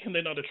not only can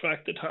they not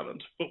attract the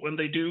talent, but when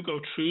they do go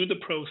through the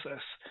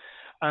process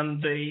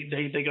and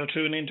they go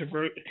through an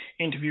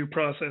interview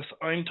process,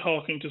 I'm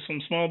talking to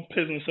some small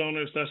business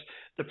owners that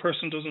the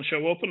person doesn't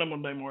show up on a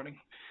Monday morning.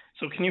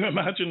 So can you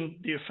imagine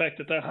the effect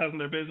that has on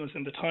their business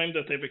in the time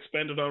that they've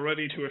expended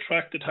already to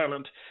attract the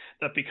talent,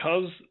 that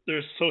because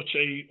there's such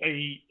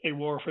a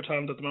war for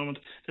talent at the moment,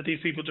 that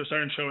these people just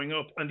aren't showing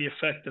up, and the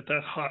effect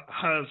that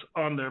has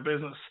on their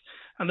business.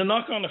 And the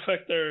knock-on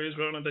effect there is,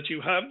 Ronan, that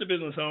you have the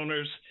business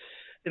owners,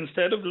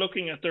 instead of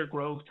looking at their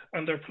growth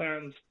and their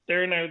plans,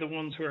 they're now the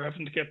ones who are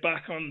having to get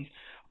back on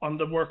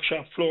the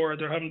workshop floor.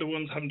 They're having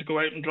to go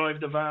out and drive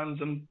the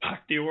vans and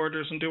pack the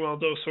orders and do all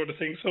those sort of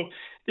things. So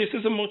this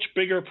is a much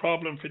bigger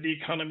problem for the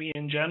economy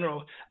in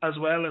general, as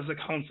well as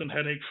a constant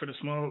headache for the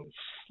small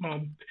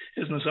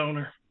business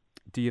owner.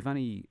 Do you have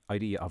any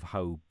idea of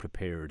how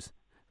prepared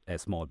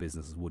small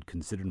businesses would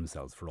consider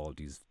themselves for all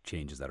these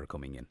changes that are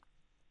coming in?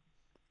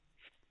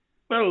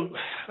 Well,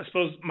 I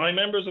suppose my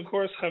members, of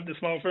course, have the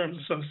Small Firms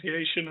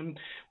Association, and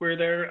we're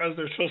there as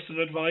their trusted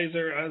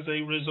advisor, as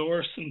a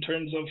resource in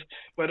terms of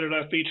whether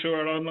that be through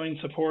our online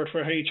support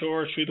for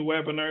HR, through the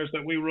webinars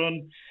that we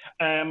run,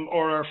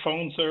 or our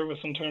phone service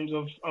in terms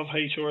of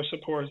HR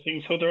support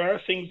things. So there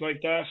are things like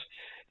that.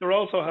 There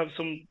also have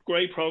some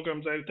great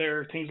programs out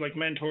there, things like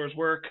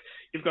MentorsWork.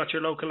 You've got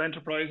your local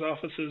enterprise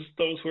offices,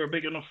 those who are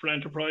big enough for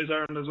Enterprise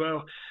Ireland as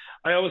well.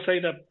 I always say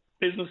that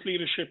business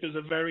leadership is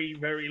a very,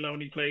 very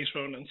lonely place,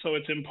 Ronan. So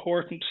it's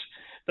important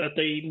that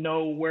they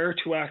know where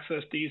to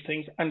access these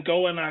things and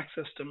go and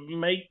access them.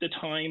 Make the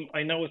time.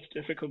 I know it's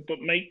difficult,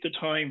 but make the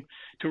time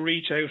to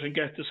reach out and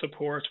get the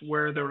support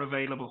where they're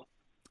available.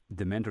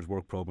 The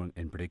MentorsWork program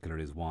in particular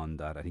is one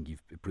that I think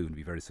you've proven to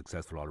be very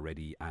successful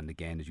already. And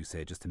again, as you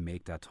say, just to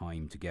make that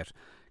time to get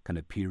kind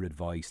of peer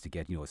advice, to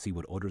get, see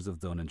what others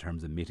have done in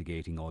terms of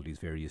mitigating all these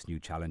various new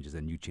challenges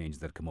and new changes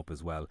that come up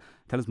as well.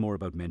 Tell us more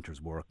about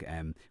MentorsWork.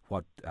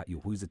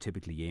 Who's it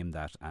typically aimed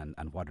at,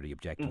 and what are the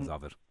objectives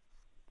of it?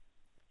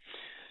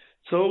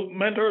 So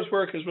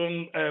MentorsWork is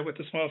run with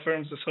the Small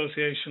Firms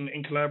Association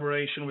in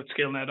collaboration with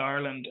SkillNet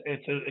Ireland.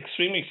 It's an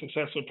extremely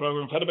successful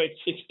program. We've had about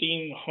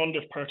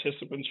 1,600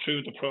 participants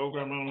through the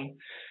program.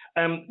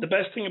 The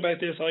best thing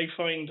about this, I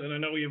find, and I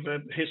know you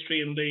have a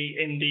history in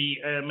the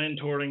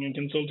mentoring and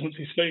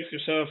consultancy space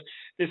yourself,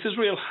 this is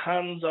real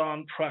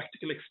hands-on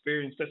practical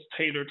experience that's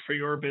tailored for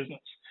your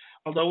business.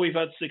 Although we've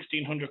had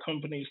 1,600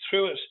 companies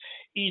through it,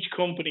 each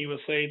company will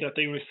say that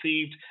they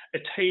received a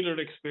tailored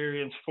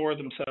experience for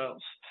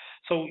themselves.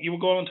 So you will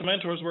go on to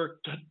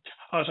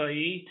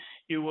mentorswork.ie,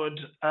 you would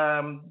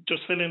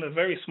just fill in a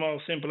very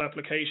small, simple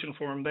application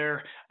form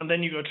there, and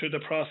then you go through the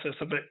process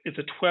of it. It's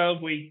a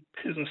 12-week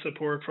business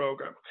support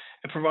program.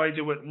 It provides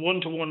you with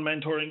one-to-one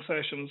mentoring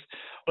sessions,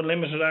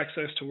 unlimited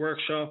access to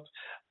workshop,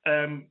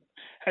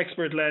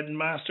 expert-led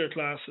master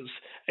classes.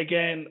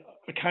 Again,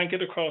 I can't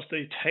get across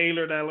the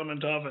tailored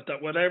element of it,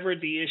 that whatever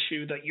the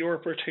issue that your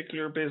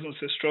particular business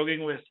is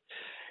struggling with,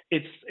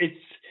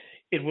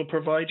 it will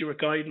provide you with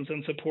guidance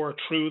and support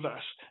through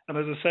that. And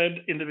as I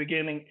said in the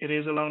beginning, it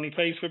is a lonely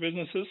place for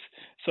businesses.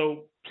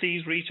 So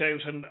please reach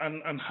out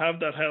and have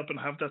that help and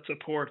have that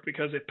support,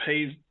 because it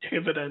pays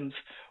dividends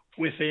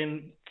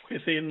within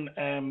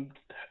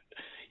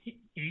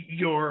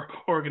your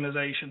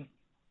organisation.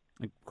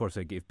 Of course,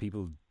 like, if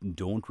people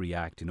don't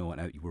react, and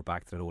we're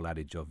back to that old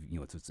adage of,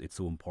 it's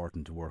so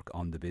important to work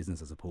on the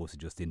business as opposed to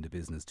just in the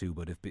business too.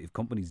 But if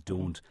companies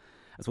don't,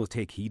 I suppose,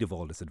 take heed of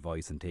all this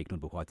advice and take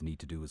note of what they need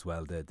to do as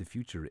well, the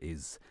future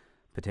is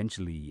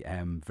potentially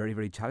very,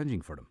 very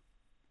challenging for them.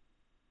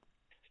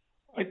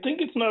 I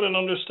think it's not an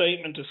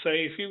understatement to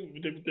say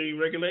the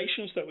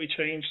regulations that we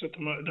changed that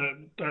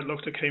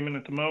came in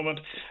at the moment,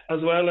 as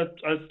well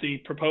as the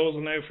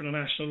proposal now for the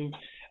national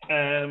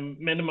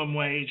minimum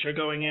wage are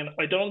going in.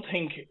 I don't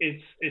think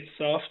it's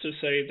soft to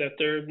say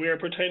that we are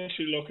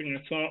potentially looking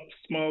at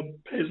small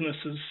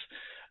businesses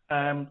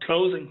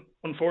closing,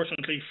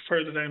 unfortunately,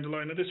 further down the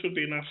line. And this would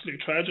be an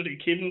absolute tragedy,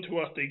 given to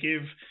what they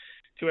give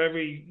to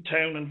every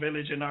town and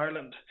village in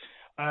Ireland.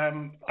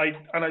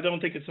 I don't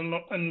think it's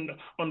an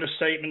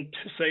understatement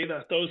to say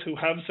that those who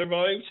have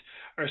survived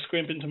are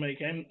scrimping to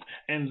make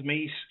ends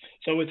meet.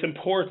 So it's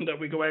important that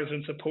we go out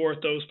and support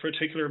those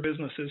particular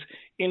businesses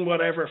in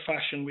whatever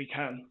fashion we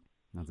can.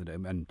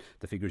 And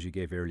the figures you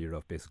gave earlier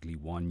of basically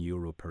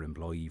 €1 per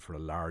employee for a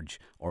large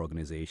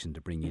organisation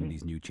to bring in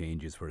these new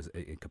changes for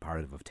a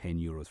comparative of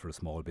 €10 for a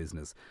small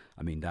business,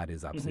 I mean, that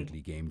is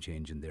absolutely game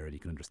changing there, and you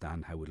can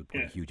understand how it'll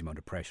put a huge amount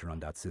of pressure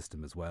on that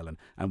system as well.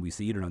 And we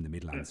see it around the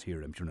Midlands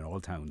here. I'm sure in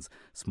all towns,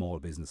 small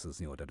businesses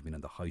that have been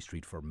on the high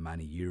street for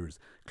many years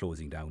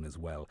closing down as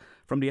well.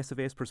 From the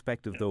SFA's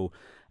perspective though,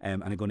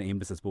 and I'm going to aim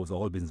this, I suppose,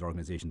 all business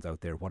organisations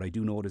out there, what I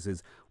do notice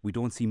is we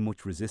don't see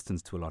much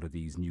resistance to a lot of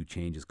these new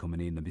changes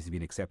coming in, and this has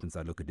been acceptance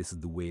that, look, this is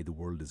the way the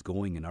world is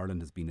going, and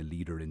Ireland has been a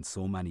leader in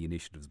so many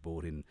initiatives,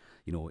 both in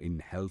in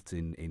health,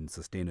 in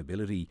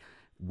sustainability.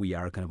 We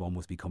are kind of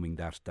almost becoming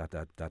that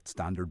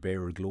standard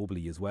bearer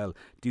globally as well.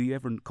 Do you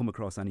ever come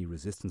across any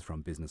resistance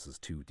from businesses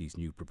to these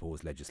new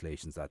proposed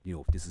legislations that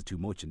this is too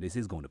much and this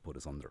is going to put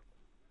us under?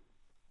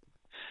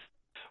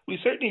 We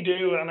certainly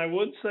do, and I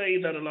would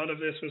say that a lot of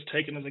this was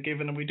taken as a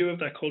given, and we do have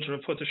that culture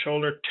of put the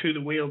shoulder to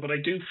the wheel, but I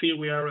do feel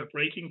we are at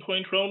breaking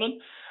point, Ronan.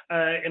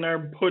 In our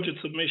budget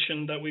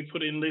submission that we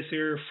put in this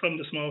year from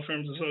the Small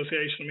Firms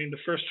Association, I mean, the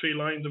first 3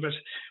 lines of it,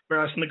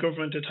 we're asking the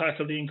government to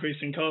tackle the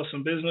increasing costs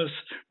in business.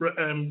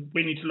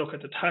 We need to look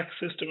at the tax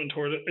system in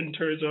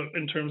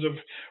terms of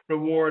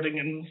rewarding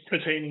and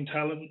retaining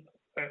talent,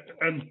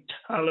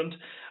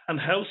 and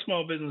help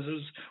small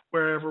businesses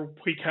wherever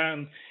we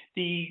can.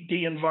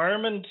 The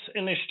environment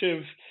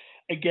initiative,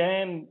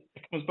 again,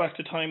 it comes back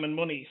to time and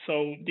money.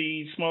 So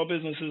the small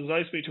businesses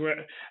I speak to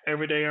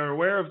every day are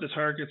aware of the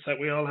targets that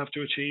we all have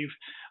to achieve,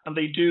 and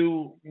they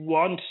do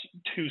want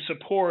to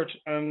support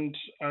and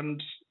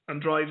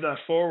drive that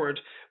forward.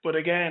 But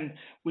again,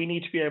 we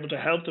need to be able to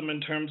help them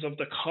in terms of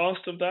the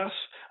cost of that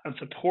and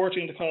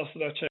supporting the cost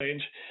of that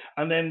change,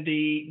 and then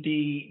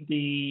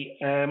the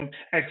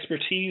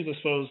expertise, I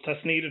suppose,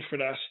 that's needed for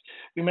that.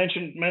 We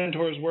mentioned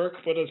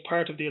MentorsWork, but as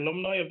part of the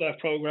alumni of that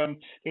program,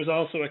 there's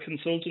also a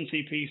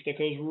consultancy piece that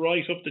goes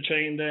right up the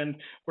chain then,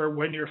 where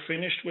when you're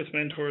finished with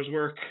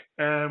MentorsWork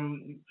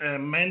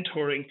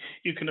mentoring,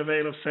 you can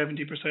avail of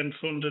 70%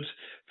 funded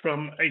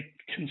from a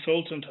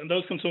consultant, and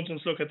those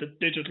consultants look at the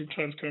digital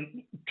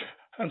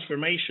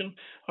transformation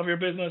of your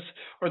business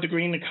or the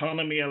green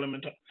economy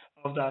element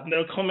of that, and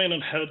they'll come in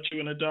and help you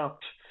and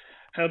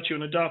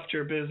adopt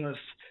your business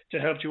to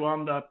help you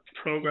on that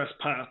progress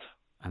path.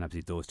 And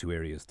absolutely, those two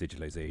areas,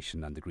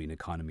 digitalisation and the green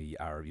economy,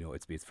 are,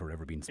 it's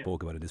forever been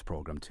spoken about in this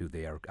programme too.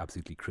 They are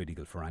absolutely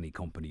critical for any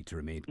company to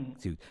remain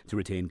to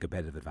retain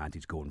competitive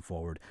advantage going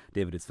forward.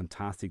 David, it's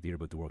fantastic to hear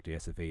about the work the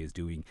SFA is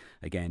doing.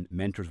 Again,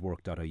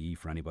 mentorswork.ie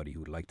for anybody who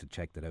would like to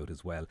check that out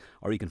as well.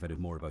 Or you can find out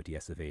more about the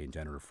SFA in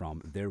general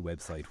from their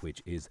website,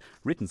 which is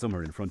written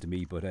somewhere in front of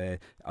me, but it's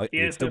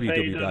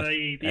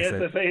www.sfa.ie.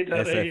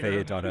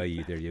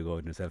 sfa.ie. There you go,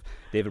 yourself.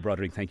 David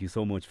Broderick, thank you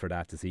so much for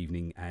that this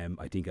evening.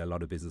 I think a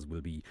lot of business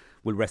will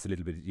rest a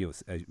little bit,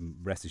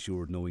 rest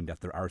assured knowing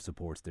that there are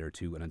supports there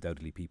too, and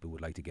undoubtedly people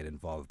would like to get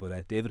involved.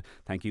 But David,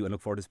 thank you, and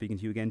look forward to speaking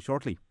to you again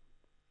shortly.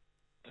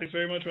 Thanks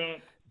very much,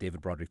 Ronan.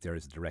 David Broderick there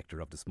is the Director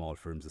of the Small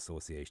Firms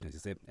Association. As you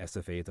say,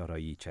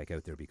 sfa.ie, check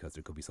out there, because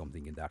there could be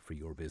something in that for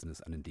your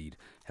business, and indeed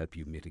help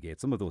you mitigate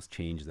some of those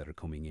changes that are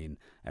coming in,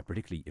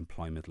 particularly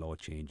employment law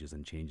changes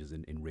and changes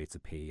in rates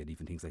of pay, and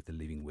even things like the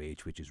living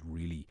wage, which is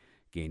really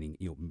gaining,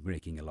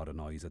 making a lot of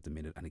noise at the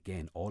minute, and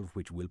again, all of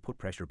which will put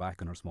pressure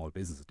back on our small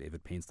businesses.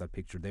 David paints that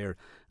picture there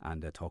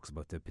and talks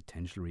about the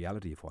potential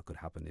reality of what could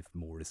happen if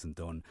more isn't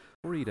done.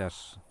 Worry that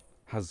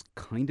has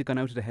kind of gone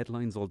out of the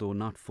headlines, although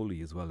not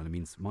fully as well. And I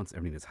mean, amongst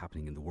everything that's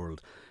happening in the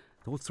world,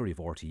 the whole story of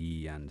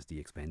RTE and the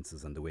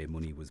expenses and the way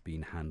money was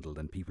being handled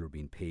and people were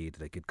being paid,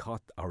 like, it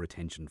caught our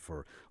attention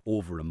for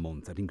over a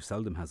month. I think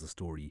seldom has a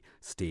story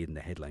stayed in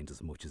the headlines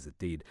as much as it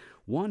did.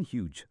 One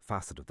huge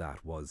facet of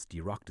that was the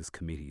Oireachtas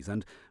Committees,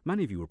 and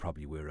many of you were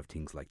probably aware of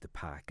things like the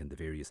PAC and the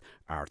various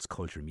arts,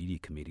 culture, media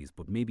committees,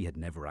 but maybe had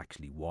never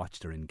actually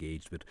watched or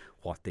engaged with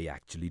what they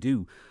actually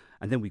do.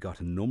 And then we got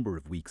a number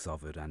of weeks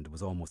of it, and it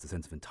was almost a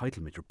sense of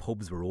entitlement. Your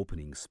pubs were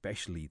opening,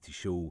 especially to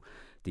show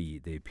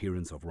the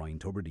appearance of Ryan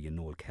Tubridy and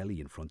Noel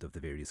Kelly in front of the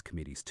various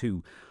committees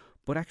too.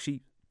 But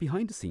actually,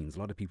 behind the scenes, a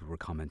lot of people were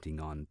commenting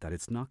on that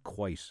it's not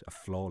quite a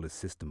flawless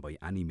system by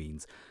any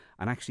means.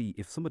 And actually,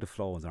 if some of the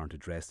flaws aren't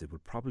addressed, it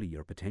would probably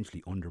or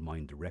potentially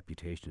undermine the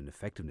reputation and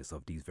effectiveness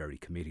of these very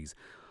committees.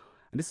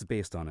 And this is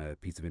based on a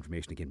piece of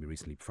information that came to me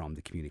recently from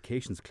the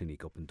Communications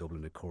Clinic up in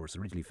Dublin, of course,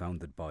 originally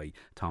founded by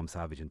Tom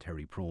Savage and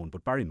Terry Prone.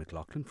 But Barry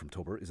McLoughlin from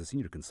Tubber is a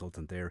senior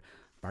consultant there.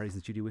 Barry's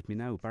in studio with me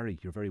now. Barry,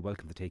 you're very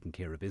welcome to Taking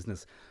Care of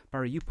Business.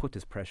 Barry, you put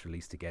this press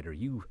release together.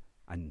 You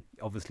and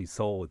obviously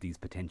saw these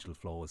potential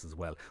flaws as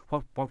well.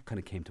 What kind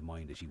of came to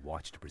mind as you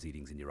watched the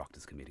proceedings in the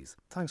Oireachtas Committees?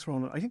 Thanks,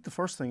 Ronan. I think the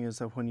first thing is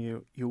that when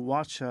you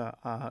watch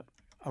a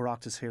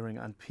Oireachtas hearing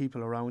and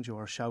people around you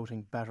are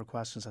shouting better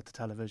questions at the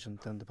television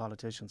than the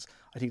politicians,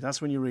 I think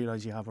that's when you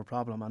realise you have a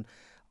problem. And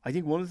I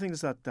think one of the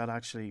things that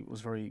actually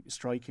was very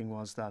striking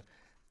was that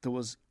there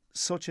was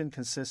such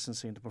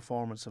inconsistency in the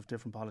performance of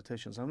different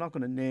politicians. I'm not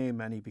going to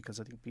name any because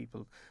I think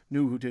people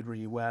knew who did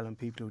really well and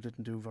people who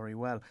didn't do very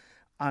well.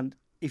 And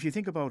if you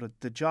think about it,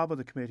 the job of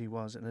the committee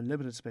was in a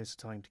limited space of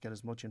time to get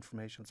as much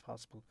information as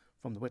possible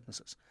from the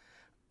witnesses.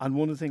 And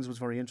one of the things was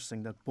very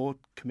interesting that both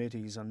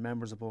committees and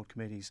members of both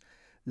committees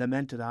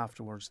lamented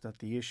afterwards that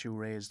the issue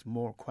raised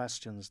more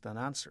questions than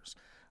answers.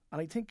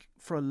 And I think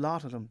for a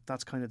lot of them,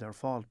 that's kind of their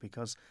fault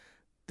because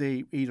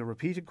they either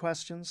repeated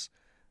questions,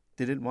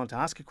 they didn't want to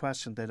ask a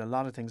question, they had a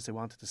lot of things they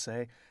wanted to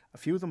say. A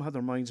few of them had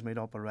their minds made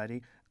up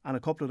already, and a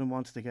couple of them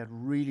wanted to get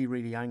really,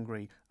 really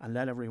angry and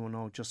let everyone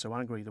know just how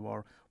angry they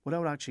were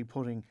without actually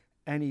putting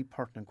any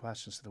pertinent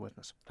questions to the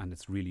witness. And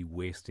it's really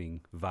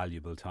wasting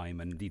valuable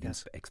time and indeed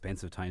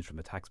expensive times from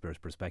a taxpayer's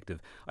perspective.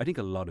 I think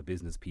a lot of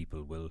business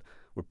people will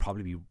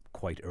probably be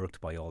quite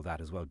irked by all that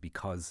as well,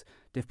 because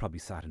they've probably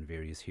sat in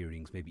various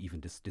hearings, maybe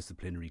even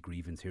disciplinary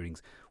grievance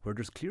hearings, where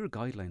there's clear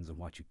guidelines on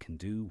what you can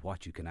do,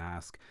 what you can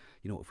ask.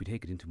 You know, if we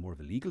take it into more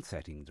of a legal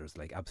setting, there's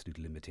like absolute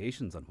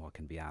limitations on what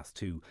can be asked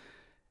too.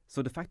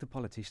 So the fact that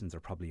politicians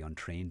are probably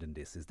untrained in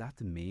this, is that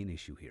the main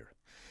issue here?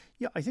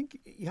 Yeah, I think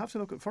you have to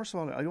look at, first of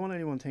all, I don't want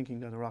anyone thinking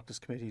that the Oireachtas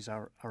Committees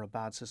are a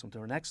bad system.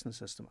 They're an excellent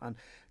system. And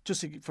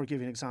just for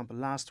giving an example,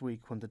 last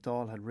week when the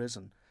Dáil had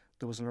risen,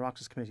 there was an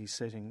Oireachtas Committee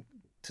sitting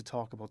to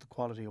talk about the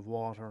quality of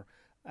water.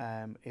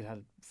 It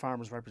had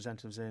farmers'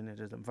 representatives in, it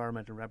had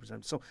environmental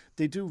representatives. So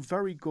they do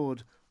very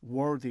good,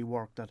 worthy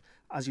work that,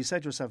 as you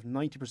said yourself,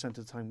 90% of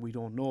the time we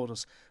don't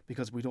notice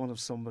because we don't have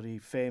somebody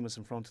famous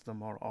in front of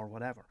them or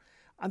whatever.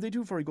 And they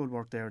do very good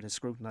work there. They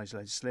scrutinise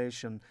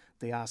legislation,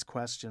 they ask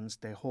questions,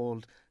 they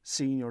hold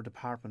senior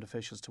department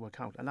officials to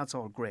account, and that's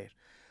all great.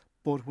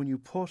 But when you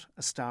put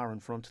a star in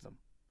front of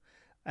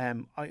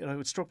them,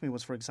 what struck me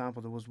was, for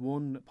example, there was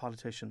one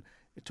politician,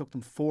 it took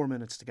them 4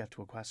 minutes to get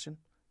to a question.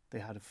 They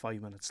had a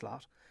 5-minute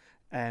slot.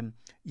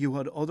 You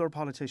had other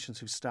politicians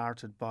who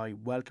started by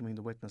welcoming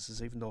the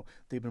witnesses, even though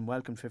they'd been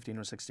welcomed 15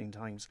 or 16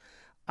 times.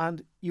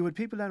 And you had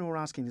people then who were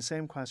asking the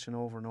same question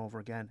over and over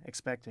again,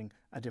 expecting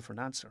a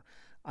different answer.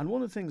 And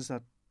one of the things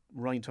that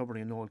Ryan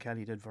Tubridy and Noel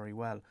Kelly did very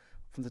well,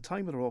 from the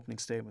time of their opening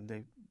statement,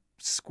 they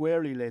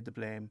squarely laid the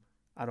blame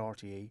at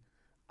RTE,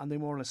 and they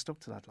more or less stuck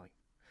to that line.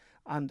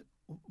 And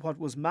what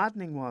was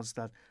maddening was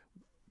that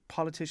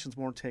politicians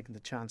weren't taking the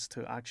chance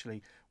to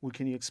actually, well,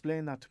 can you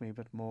explain that to me a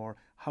bit more?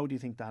 How do you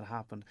think that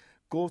happened?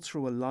 Go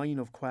through a line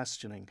of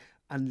questioning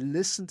and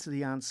listen to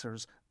the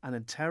answers and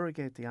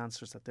interrogate the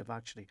answers that they've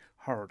actually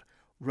heard,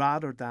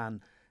 rather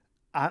than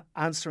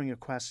answering a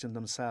question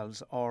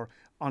themselves, or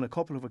on a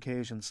couple of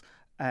occasions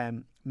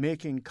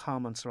making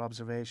comments or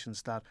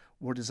observations that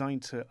were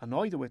designed to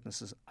annoy the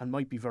witnesses and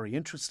might be very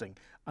interesting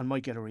and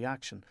might get a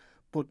reaction,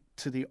 but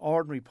to the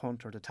ordinary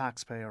punter, the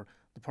taxpayer,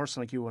 the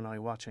person like you and I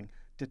watching,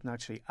 didn't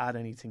actually add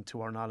anything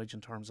to our knowledge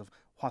in terms of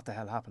what the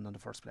hell happened in the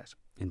first place.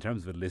 In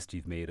terms of a list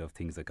you've made of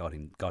things that got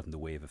in the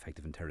way of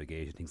effective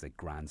interrogation, things like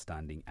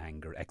grandstanding,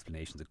 anger,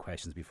 explanations of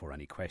questions before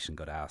any question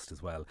got asked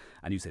as well,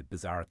 and you said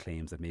bizarre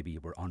claims that maybe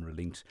were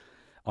unlinked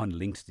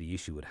to the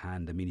issue at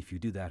hand. I mean, if you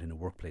do that in a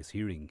workplace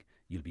hearing,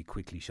 you'll be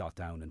quickly shot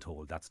down and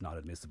told that's not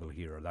admissible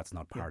here, or that's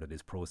not part of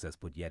this process,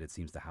 but yet it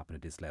seems to happen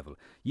at this level.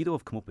 You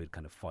have come up with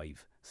kind of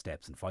 5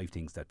 steps and 5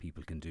 things that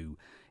people can do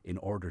in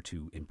order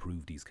to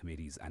improve these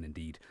committees, and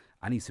indeed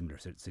any similar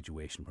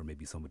situation where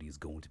maybe somebody is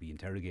going to be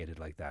interrogated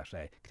like that.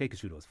 Take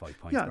us through those 5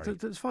 points. Yeah,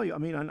 there's 5. I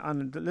mean,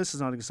 and the list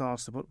is not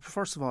exhaustive, but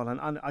first of all,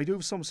 and I do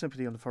have some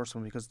sympathy on the first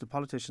one, because the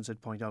politicians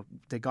did point out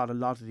they got a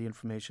lot of the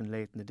information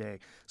late in the day.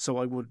 So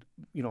I would,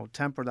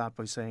 temper that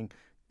by saying,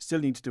 still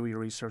need to do your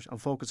research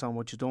and focus on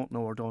what you don't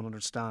know or don't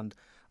understand,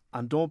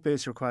 And don't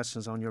base your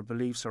questions on your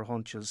beliefs or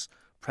hunches,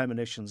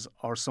 premonitions,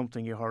 or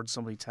something you heard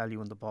somebody tell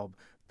you in the pub.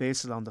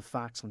 Base it on the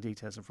facts and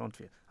details in front of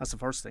you. That's the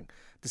first thing.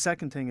 The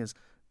second thing is,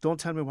 don't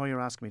tell me why you're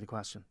asking me the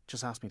question.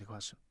 Just ask me the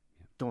question.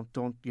 Yeah.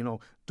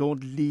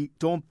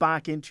 Don't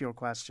back into your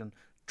question.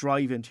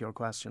 Drive into your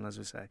question, as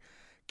we say.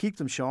 Keep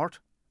them short.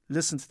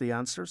 Listen to the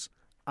answers.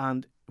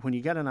 And when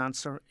you get an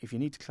answer, if you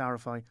need to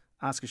clarify,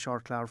 ask a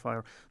short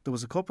clarifier. There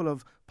was a couple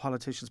of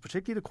politicians,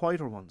 particularly the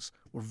quieter ones,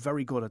 were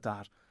very good at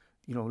that.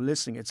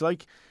 Listening. It's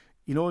like,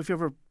 if you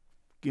ever,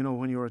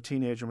 when you were a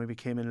teenager, maybe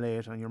came in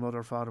late and your mother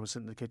or father was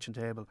sitting at the kitchen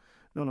table.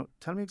 No,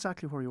 tell me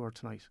exactly where you were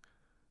tonight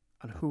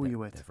and who were you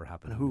with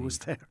and who was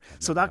there.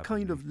 So that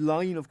kind of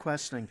line of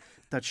questioning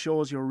that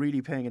shows you're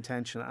really paying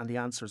attention and the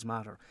answers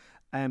matter.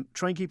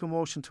 Try and keep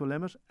emotion to a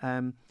limit.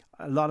 A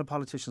lot of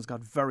politicians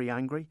got very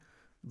angry.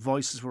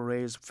 Voices were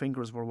raised,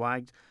 fingers were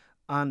wagged.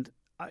 And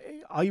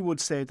I would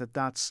say that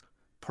that's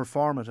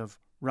performative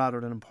rather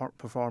than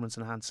performance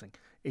enhancing.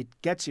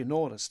 It gets you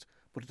noticed,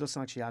 but it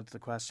doesn't actually add to the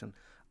question.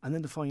 And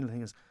then the final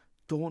thing is,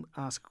 don't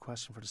ask a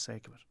question for the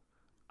sake of it.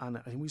 And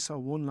I think we saw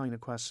one line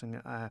of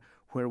questioning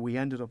where we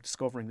ended up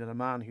discovering that a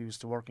man who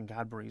used to work in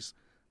Cadbury's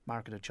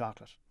marketed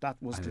chocolate. That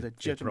was the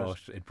legitimate.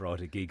 It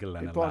brought a giggle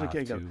and a laugh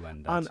too.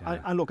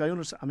 And look, I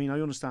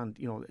understand.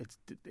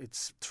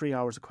 It's 3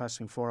 hours of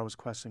questioning, 4 hours of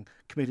questioning.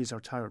 Committees are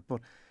tired, but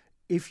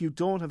if you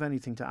don't have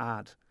anything to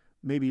add,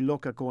 maybe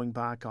look at going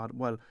back on,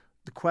 well,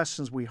 the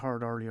questions we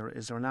heard earlier,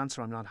 is there an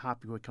answer I'm not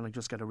happy with? Can I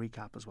just get a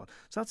recap as well?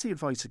 So that's the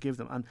advice to give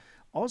them. And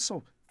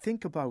also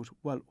think about,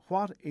 well,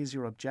 what is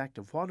your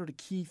objective? What are the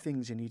key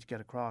things you need to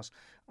get across?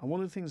 And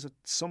one of the things that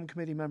some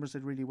committee members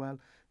did really well,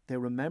 they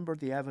remembered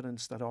the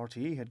evidence that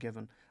RTE had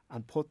given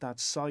and put that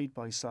side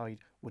by side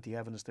with the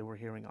evidence they were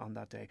hearing on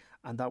that day.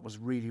 And that was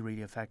really,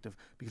 really effective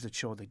because it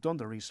showed they'd done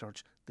their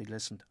research, they'd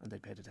listened and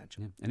they'd paid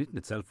attention. Yeah. And it in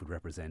itself would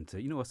represent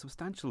a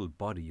substantial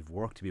body of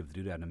work to be able to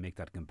do that and make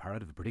that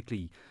comparative,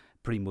 particularly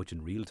pretty much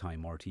in real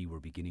time. RTE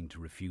were beginning to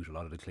refute a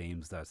lot of the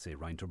claims that, say,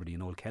 Ryan Tubridy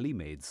and Old Kelly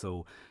made.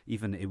 So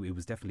even it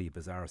was definitely a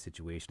bizarre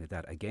situation at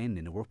that. Again,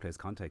 in a workplace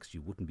context,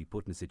 you wouldn't be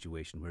put in a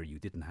situation where you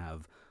didn't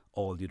have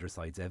all the other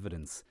side's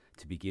evidence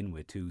to begin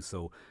with too.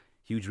 So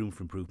huge room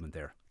for improvement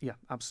there. Yeah,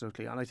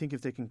 absolutely. And I think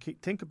if they can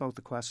think about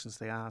the questions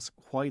they ask,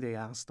 why they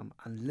ask them,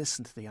 and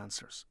listen to the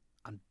answers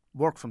and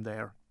work from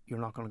there, you're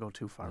not going to go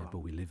too far wrong. But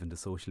we live in the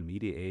social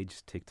media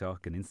age.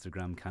 TikTok and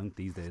Instagram count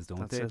these days,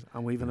 don't they? That's it.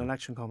 And we have an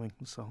election coming,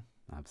 so...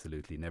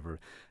 Absolutely. Never,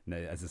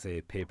 as I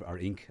say, paper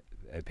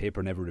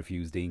never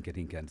refused ink, I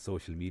think, and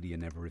social media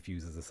never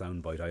refuses a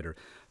soundbite either.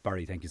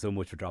 Barry, thank you so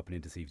much for dropping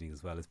in this evening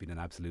as well. It's been an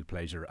absolute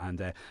pleasure.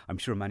 And I'm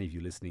sure many of you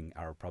listening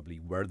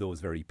were those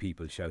very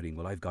people shouting,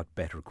 well, I've got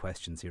better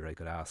questions here I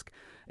could ask,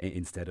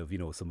 instead of,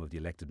 some of the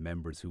elected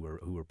members who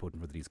are putting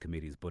for these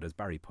committees. But as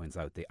Barry points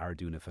out, they are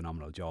doing a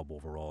phenomenal job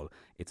overall.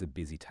 It's a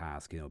busy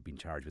task, being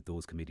charged with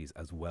those committees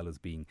as well as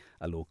being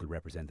a local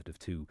representative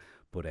too.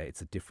 But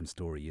it's a different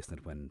story, isn't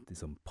it, when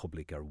some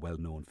public or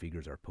well-known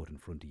figures are put in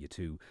front of you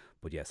too.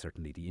 But yeah,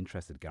 certainly the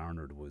interest it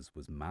garnered was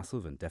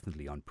massive and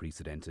definitely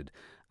unprecedented.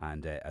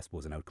 And I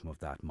suppose an outcome of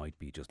that might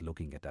be just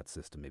looking at that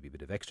system, maybe a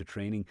bit of extra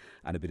training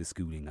and a bit of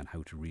schooling on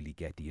how to really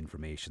get the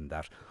information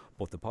that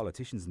both the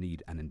politicians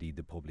need and indeed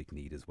the public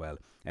need as well.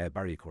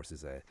 Barry, of course,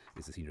 is a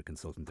senior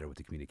consultant there with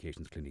the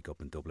Communications Clinic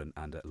up in Dublin,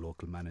 and a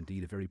local man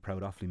indeed, a very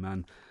proud Offaly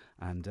man,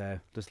 and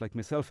just like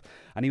myself.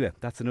 Anyway,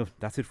 that's enough.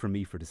 That's it from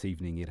me for this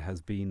evening. It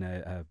has been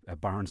a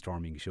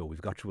barnstorming show.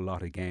 We've got through a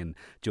lot again.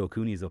 Joe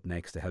Cooney is up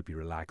next to help you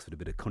relax with a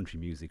bit of country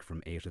music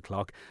from 8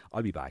 o'clock.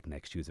 I'll be back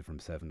next Tuesday from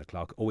 7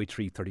 o'clock.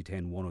 083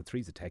 3010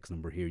 103 is a text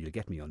number here. You'll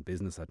get me on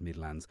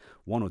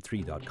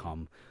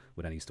business@midlands103.com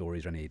with any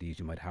stories or any ideas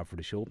you might have for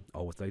the show.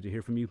 Always like to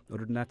hear from you.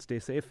 Other than that, stay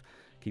safe,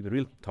 keep it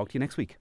real. Talk to you next week.